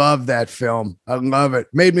 I love that film. I love it.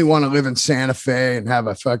 Made me want to live in Santa Fe and have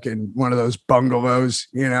a fucking one of those bungalows,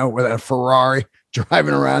 with a Ferrari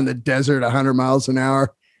driving around the desert 100 miles an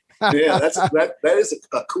hour. Yeah, that is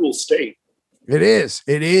a cool state. It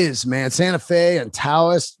is, man. Santa Fe and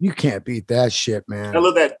Taos, you can't beat that shit, man. I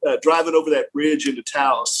love that driving over that bridge into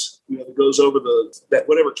Taos. That goes over that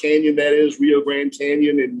whatever canyon that is, Rio Grande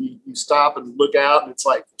Canyon, and you stop and look out, and it's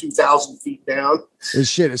like 2,000 feet down. This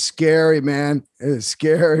shit is scary, man. It is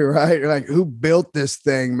scary, right? You're like, who built this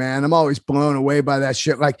thing, man? I'm always blown away by that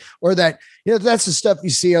shit. Like, or that, that's the stuff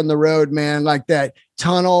you see on the road, man. Like that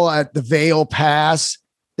tunnel at the Vail Pass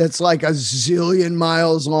that's like a zillion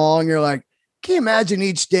miles long. You're like, can you imagine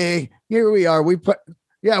each day? Here we are. We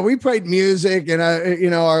played music and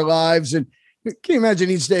our lives. And can you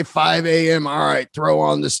imagine each day, 5 a.m. All right, throw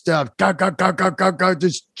on the stuff. Go,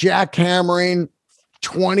 just jackhammering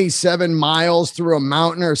 27 miles through a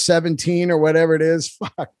mountain, or 17 or whatever it is.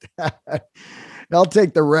 Fuck that. I'll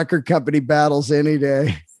take the record company battles any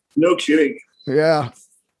day. No kidding. Yeah.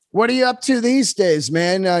 What are you up to these days,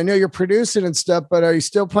 man? I know you're producing and stuff, but are you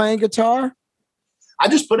still playing guitar? I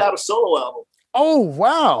just put out a solo album. Oh,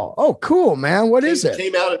 wow. Oh, cool, man. What is it?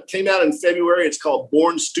 It came out in February. It's called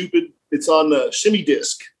Born Stupid. It's on the Shimmy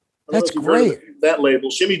Disc. That's great. That label.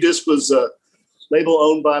 Shimmy Disc was a label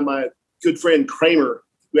owned by my good friend Kramer,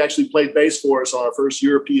 who actually played bass for us on our first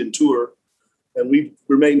European tour. And we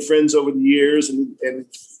remained friends over the years. And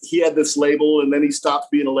he had this label, and then he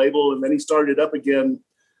stopped being a label, and then he started it up again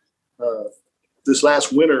this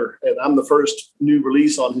last winter. And I'm the first new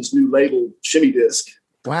release on his new label, Shimmy Disc.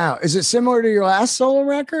 Wow. Is it similar to your last solo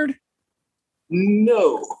record?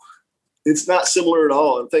 No, it's not similar at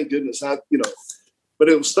all. And thank goodness, but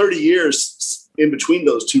it was 30 years in between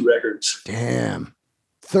those two records. Damn.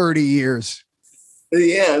 30 years.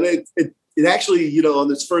 Yeah. And it actually, on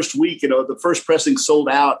this first week, the first pressing sold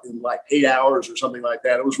out in like 8 hours or something like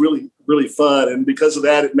that. It was really, really fun. And because of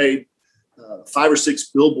that, it made 5 or 6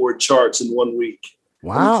 Billboard charts in 1 week.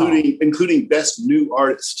 Wow. Including Best New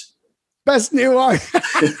Artist. Best New Art.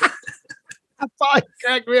 Probably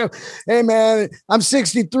crack me up. Hey man, I'm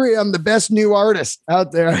 63. I'm the best new artist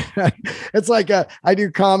out there. It's like I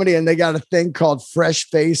do comedy and they got a thing called Fresh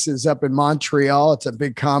Faces up in Montreal. It's a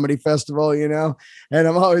big comedy festival, you know? And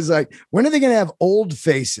I'm always like, when are they going to have old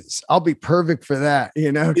faces? I'll be perfect for that,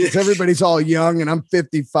 you know, because everybody's all young and I'm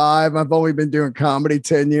 55. I've only been doing comedy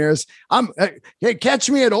 10 years. Hey, catch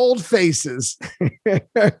me at Old Faces.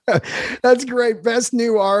 That's great. Best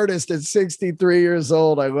new artist at 63 years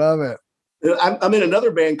old. I love it. I'm in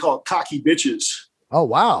another band called Cocky Bitches. Oh,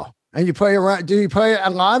 wow. And you play around, do you play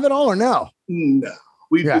live at all or no? No,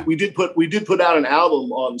 we did put out an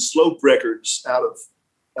album on Slope Records out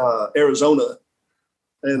of Arizona.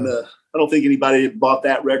 And I don't think anybody had bought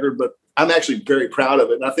that record, but I'm actually very proud of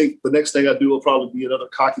it. And I think the next thing I do will probably be another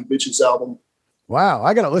Cocky Bitches album. Wow.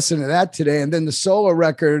 I got to listen to that today. And then the solo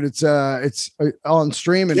record, it's on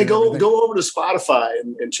streaming. Yeah, go over to Spotify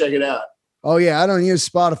and check it out. Oh, yeah. I don't use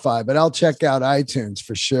Spotify, but I'll check out iTunes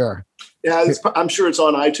for sure. Yeah, I'm sure it's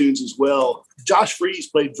on iTunes as well. Josh Freese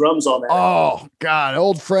played drums on that. Oh, God.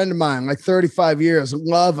 Old friend of mine, like 35 years.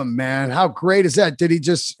 Love him, man. How great is that? Did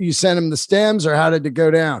you send him the stems or how did it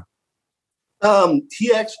go down?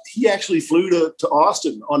 He actually flew to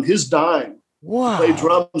Austin on his dime. Wow. To play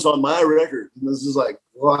drums on my record. And this is like,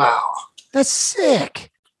 wow. That's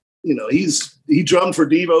sick. You know, he drummed for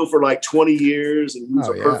Devo for like 20 years and he's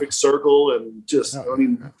a perfect circle and just, I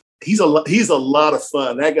mean, he's a lot of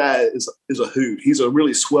fun. That guy is a hoot. He's a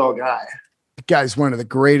really swell guy. The guy's one of the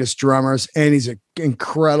greatest drummers and he's an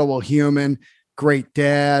incredible human, great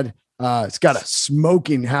dad. It's got a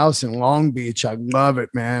smoking house in Long Beach. I love it,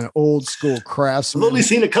 man. Old school craftsman. I've only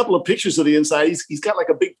seen a couple of pictures of the inside. He's got like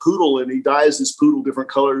a big poodle and he dyes his poodle different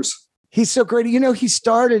colors. He's so great. You know, he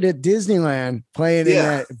started at Disneyland playing in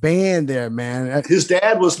that band there, man. His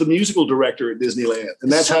dad was the musical director at Disneyland,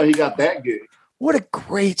 and that's how he got that gig. What a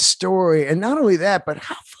great story. And not only that, but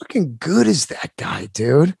how fucking good is that guy,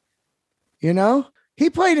 dude? You know, he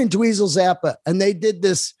played in Dweezil Zappa, and they did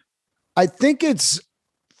this, I think it's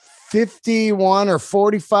 51 or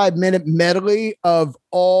 45-minute medley of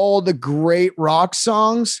all the great rock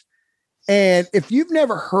songs. And if you've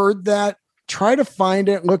never heard that, try to find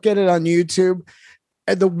it, look at it on YouTube.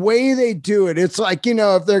 And the way they do it, it's like, you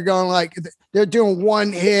know, if they're going like, they're doing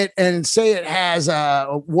one hit and say it has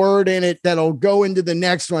a word in it that'll go into the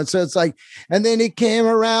next one. So it's like, and then he came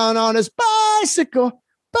around on his bicycle.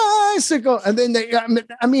 And then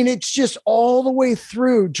it's just all the way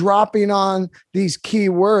through dropping on these key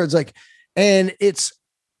words. Like, and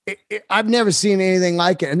I've never seen anything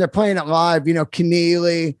like it. And they're playing it live, you know,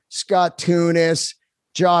 Keneally, Scott Tunis,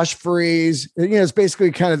 Josh Freese, you know, it's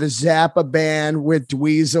basically kind of the Zappa band with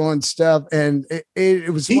Dweezil and stuff. And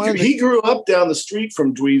it was, he grew up down the street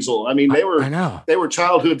from Dweezil. I mean, they were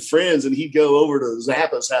childhood friends and he'd go over to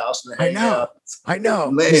Zappa's house and hang out. I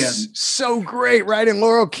know. Man, so great. Right in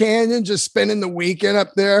Laurel Canyon, just spending the weekend up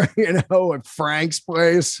there, you know, at Frank's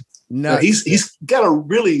place. No, he's got a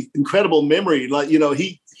really incredible memory. Like, you know,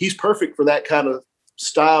 he's perfect for that kind of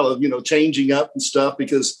style of, you know, changing up and stuff,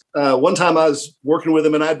 because one time I was working with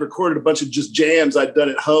him and I'd recorded a bunch of just jams I'd done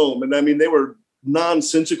at home. And I mean, they were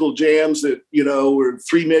nonsensical jams that, you know, were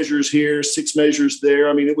 3 measures here, 6 measures there.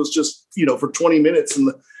 I mean, it was just, you know, for 20 minutes. And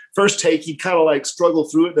the first take, he kind of like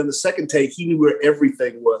struggled through it. Then the second take, he knew where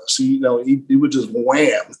everything was. So, you know, he would just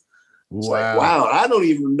wham. It's like, wow, I don't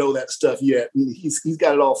even know that stuff yet. And he's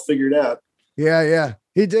got it all figured out. Yeah.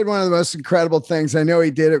 He did one of the most incredible things. I know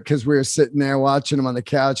he did it because we were sitting there watching him on the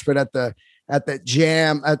couch, but at the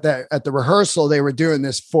jam, at the rehearsal, they were doing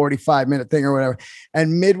this 45-minute thing or whatever.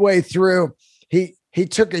 And midway through, he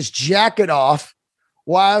took his jacket off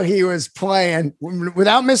while he was playing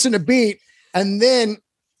without missing a beat, and then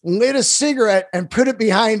lit a cigarette and put it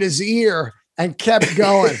behind his ear and kept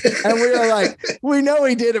going. And we were like, we know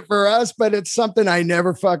he did it for us, but it's something I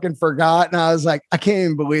never fucking forgot. And I was like, I can't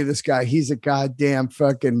even believe this guy. He's a goddamn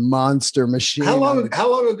fucking monster machine. How long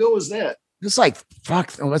ago was that? It's like,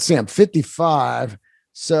 let's see, I'm 55.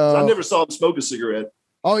 So I never saw him smoke a cigarette.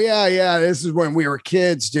 Oh yeah. This is when we were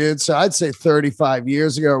kids, dude. So I'd say 35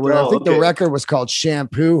 years ago. I think the record was called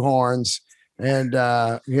Shampoo Horns and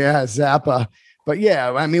Zappa. But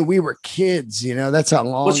yeah, I mean, we were kids, you know, that's how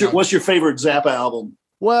long. What's your favorite Zappa album?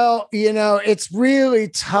 Well, you know, it's really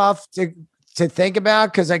tough to think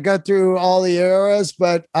about because I go through all the eras,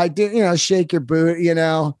 but I did, you know, Shake Your Boot, you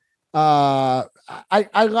know, I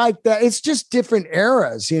like that. It's just different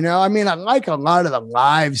eras, you know, I mean, I like a lot of the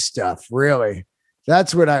live stuff, really.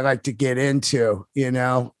 That's what I like to get into, you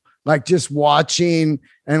know, like just watching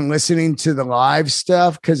and listening to the live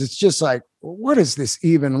stuff. Cause it's just like, what is this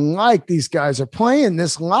even like? These guys are playing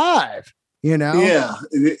this live. you know? Yeah,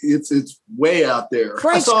 it's way out there.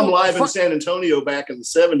 I saw him live in San Antonio back in the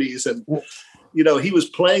 70s, and he was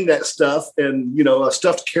playing that stuff, and a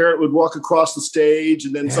stuffed carrot would walk across the stage,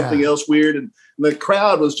 and then something else weird, and the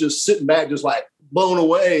crowd was just sitting back, just like blown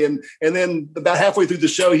away. And then about halfway through the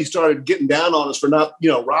show, he started getting down on us for not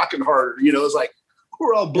rocking harder. It's like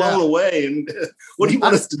we're all blown away, and what do you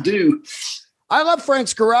want us to do? I love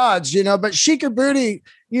Frank's Garage, but Chic or Booty,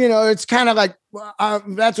 it's kind of like,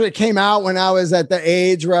 that's what it came out when I was at the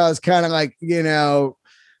age where I was kind of like,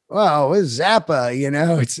 well, it's Zappa,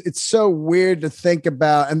 it's so weird to think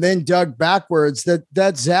about. And then dug backwards, that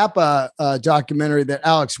Zappa documentary that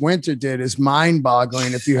Alex Winter did is mind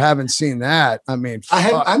boggling. If you haven't seen that, I mean,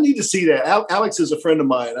 I need to see that. Alex is a friend of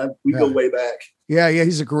mine. We go way back. Yeah.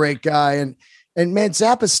 He's a great guy. And man,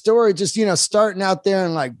 Zappa's story, just, starting out there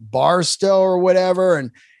in like Barstow or whatever.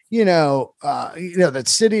 And, that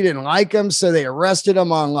city didn't like him. So they arrested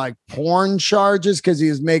him on like porn charges because he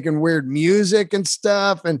was making weird music and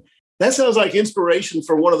stuff. And that sounds like inspiration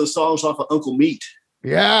for one of the songs off of Uncle Meat.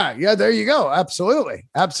 Yeah. There you go. Absolutely.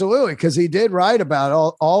 Because he did write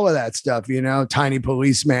about all of that stuff, Tiny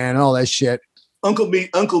Policeman, all that shit. Uncle Meat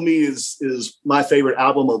is my favorite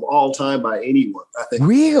album of all time by anyone, I think.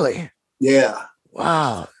 Really? Yeah.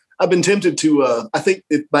 Wow. I've been tempted to, I think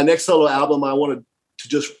my next solo album, I wanted to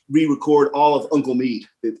just re-record all of Uncle Meat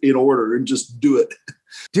in order and just do it.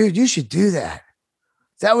 Dude, you should do that.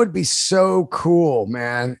 That would be so cool,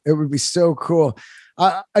 man. It would be so cool.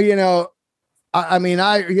 Scott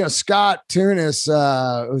Tunis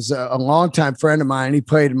was a longtime friend of mine. He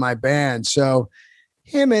played in my band. So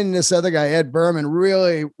him and this other guy, Ed Berman,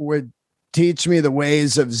 really would teach me the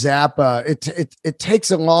ways of Zappa. It takes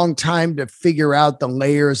a long time to figure out the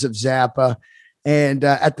layers of Zappa. And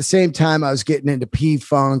at the same time, I was getting into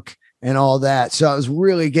P-Funk and all that. So I was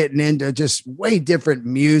really getting into just way different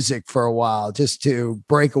music for a while, just to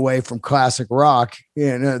break away from classic rock,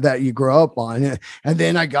 that you grow up on. And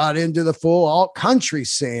then I got into the full alt country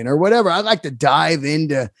scene or whatever. I like to dive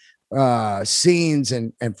into scenes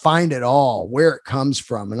and find it all, where it comes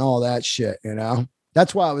from and all that shit,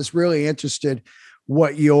 That's why I was really interested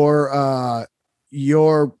what your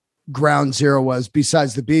ground zero was.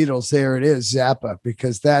 Besides the Beatles, there it is, Zappa,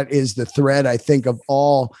 because that is the thread, I think, of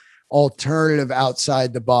all alternative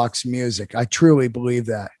outside the box music. I truly believe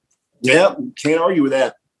that. Yeah, can't argue with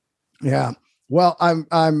that. Yeah. Well,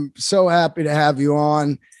 I'm so happy to have you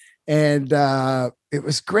on, and it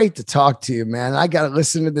was great to talk to you, man. I got to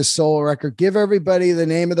listen to this solo record. Give everybody the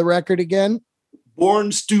name of the record again.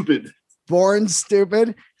 Born Stupid.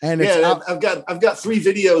 And I've got 3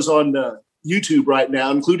 videos on YouTube right now,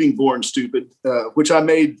 including Born Stupid, which I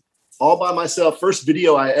made all by myself. First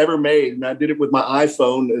video I ever made, and I did it with my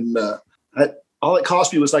iPhone. And all it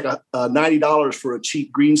cost me was like $90 for a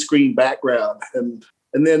cheap green screen background. And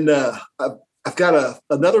then I've got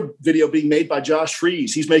another video being made by Josh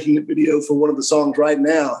Freese. He's making a video for one of the songs right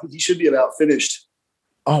now. He should be about finished.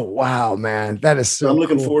 Oh wow, man, that is so. I'm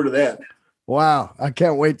looking cool. forward to that. Wow, I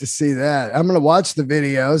can't wait to see that. I'm going to watch the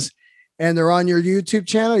videos. And they're on your YouTube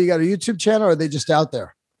channel? You got a YouTube channel, or are they just out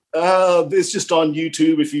there? It's just on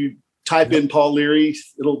YouTube. If you type in Paul Leary,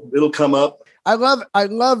 it'll come up. I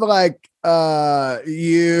love like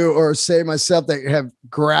you, or say myself, that have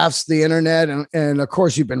grasped the internet, and of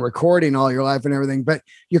course you've been recording all your life and everything, but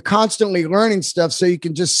you're constantly learning stuff so you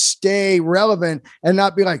can just stay relevant and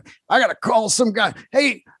not be like, I got to call some guy.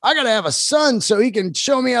 Hey, I got to have a son so he can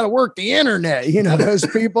show me how to work the internet. Those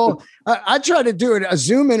people. I tried to do a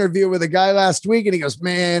Zoom interview with a guy last week, and he goes,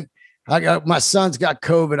 man, my son's got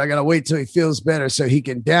COVID. I got to wait till he feels better so he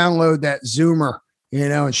can download that Zoomer,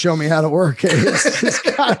 and show me how to work it. It's just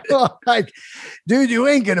kind of like, dude, you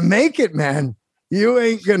ain't going to make it, man. You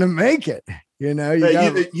ain't going to make it. You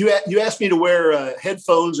asked me to wear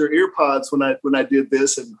headphones or ear pods when I did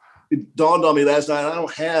this, and it dawned on me last night, I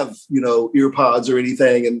don't have, ear pods or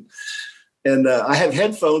anything. And I have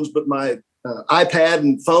headphones, but my iPad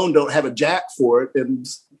and phone don't have a jack for it. And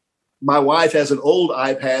my wife has an old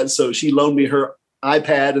iPad, so she loaned me her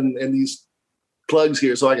iPad and these plugs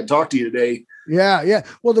here so I can talk to you today. Yeah.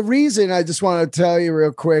 Well, the reason, I just want to tell you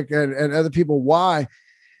real quick, and other people, why,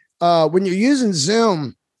 when you're using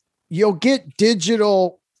Zoom, you'll get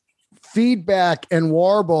digital feedback and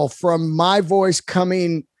warble from my voice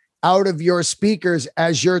coming out of your speakers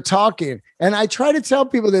as you're talking. And I try to tell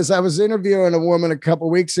people this. I was interviewing a woman a couple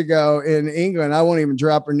of weeks ago in England. I won't even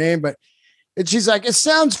drop her name, and she's like, it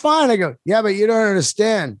sounds fine. I go, yeah, but you don't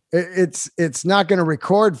understand. It's not going to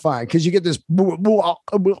record fine, because you get this,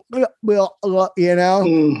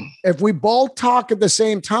 If we both talk at the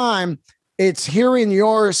same time, it's hearing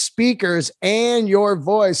your speakers and your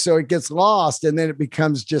voice. So it gets lost and then it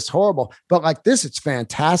becomes just horrible. But like this, it's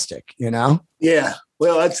fantastic, you know? Yeah.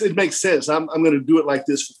 Well, it makes sense. I'm going to do it like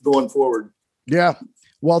this going forward. Yeah.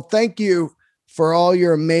 Well, thank you for all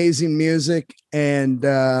your amazing music and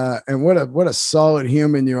what a solid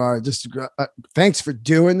human you are. Just thanks for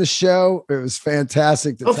doing the show. It was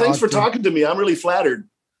fantastic. Thanks for talking to me. I'm really flattered.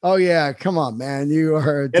 Oh yeah, come on, man. You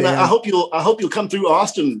are. And I hope you'll come through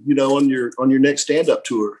Austin, on your next stand-up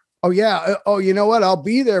tour. Oh yeah. Oh, you know what? I'll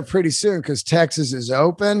be there pretty soon because Texas is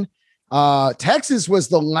open. Texas was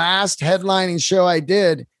the last headlining show I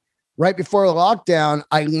did right before the lockdown.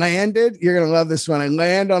 I landed. You're gonna love this one. I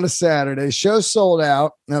land on a Saturday. Show sold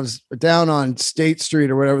out. I was down on State Street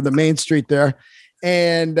or whatever, the main street there,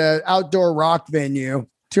 and outdoor rock venue.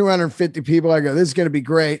 250 people. I go, this is gonna be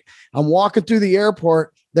great. I'm walking through the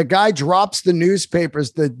airport. The guy drops the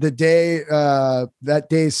newspapers the day that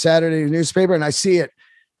day, Saturday newspaper, and I see it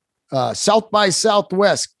South by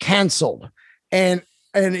Southwest canceled, and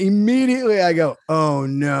immediately I go, oh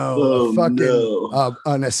no,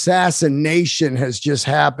 an assassination has just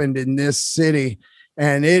happened in this city,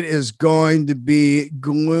 and it is going to be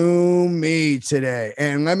gloomy today.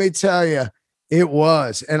 And let me tell you, it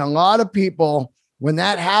was. And a lot of people, when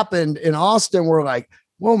that happened in Austin, were like,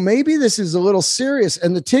 well, maybe this is a little serious.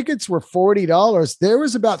 And the tickets were $40. There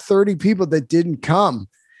was about 30 people that didn't come.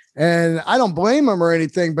 And I don't blame them or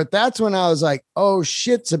anything, but that's when I was like, oh,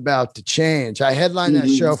 shit's about to change. I headlined that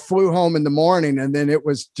show, flew home in the morning, and then it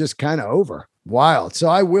was just kind of over. Wild. So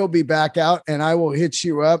I will be back out and I will hit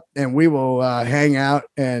you up and we will hang out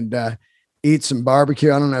and eat some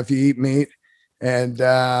barbecue. I don't know if you eat meat. And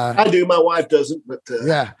I do. My wife doesn't, but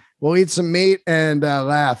yeah. We'll eat some meat and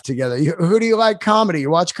laugh together. Who do you like comedy?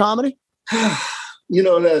 You watch comedy? I'm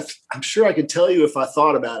sure I could tell you if I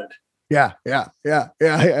thought about it. Yeah.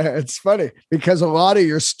 It's funny because a lot of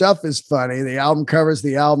your stuff is funny. The album covers,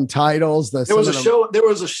 the album titles. There was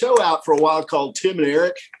a show out for a while called Tim and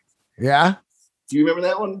Eric. Yeah. Do you remember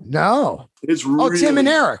that one? No. It's really... Tim and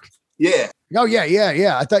Eric. Yeah. Oh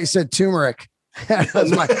yeah. I thought you said turmeric.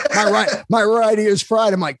 my right ear's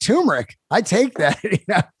fried. I'm like, turmeric. I take that. Look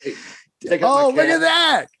at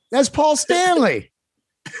that. That's Paul Stanley.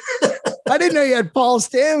 I didn't know you had Paul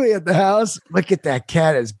Stanley at the house. Look at that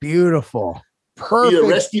cat. It's beautiful.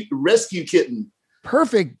 Perfect. Yeah, rescue kitten.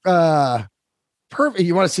 Perfect. Perfect.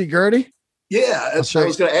 You want to see Gertie? Yeah. That's what I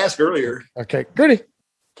was going to ask earlier. Okay. Gertie.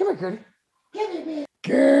 Come here, Gertie. Give me.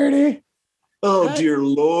 Gertie. Oh, hi. Dear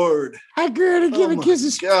Lord. Hi, Gertie. Give me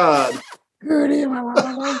kisses. God. Gertie.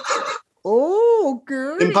 Oh,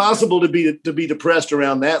 Gertie. Impossible to be depressed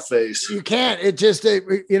around that face. You can't. It just,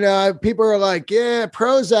 people are like, yeah,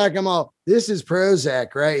 Prozac. I'm all, this is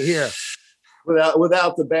Prozac right here.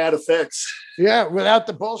 Without the bad effects. Yeah, without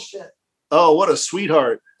the bullshit. Oh, what a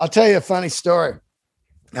sweetheart. I'll tell you a funny story.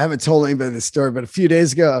 I haven't told anybody this story, but a few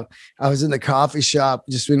days ago, I was in the coffee shop,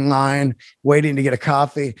 just in line, waiting to get a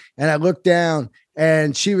coffee. And I looked down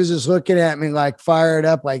and she was just looking at me like fired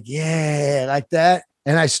up, like, yeah, like that.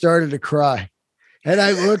 And I started to cry and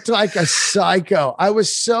I looked like a psycho. I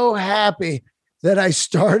was so happy that I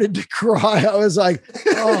started to cry. I was like,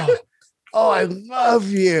 oh, I love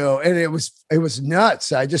you. And it was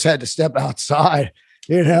nuts. I just had to step outside,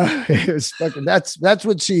 it was fucking, that's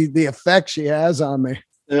what the effect she has on me.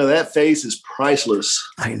 That face is priceless.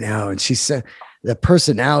 I know. And she said the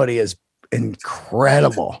personality is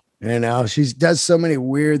incredible. She does so many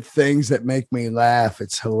weird things that make me laugh.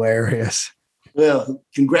 It's hilarious. Well,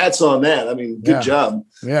 congrats on that. I mean, good job.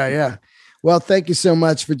 Yeah. Well, thank you so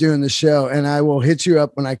much for doing the show. And I will hit you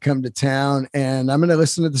up when I come to town. And I'm going to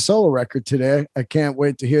listen to the solo record today. I can't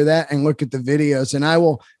wait to hear that and look at the videos. And I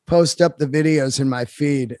will post up the videos in my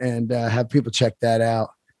feed and have people check that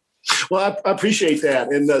out. Well, I appreciate that.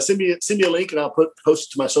 And send me a link and I'll post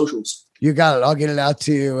it to my socials. You got it. I'll get it out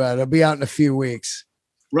to you. It'll be out in a few weeks.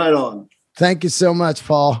 Right on. Thank you so much,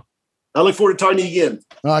 Paul. I look forward to talking to you again.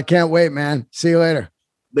 Oh, I can't wait, man. See you later.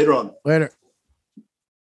 Later on. Later.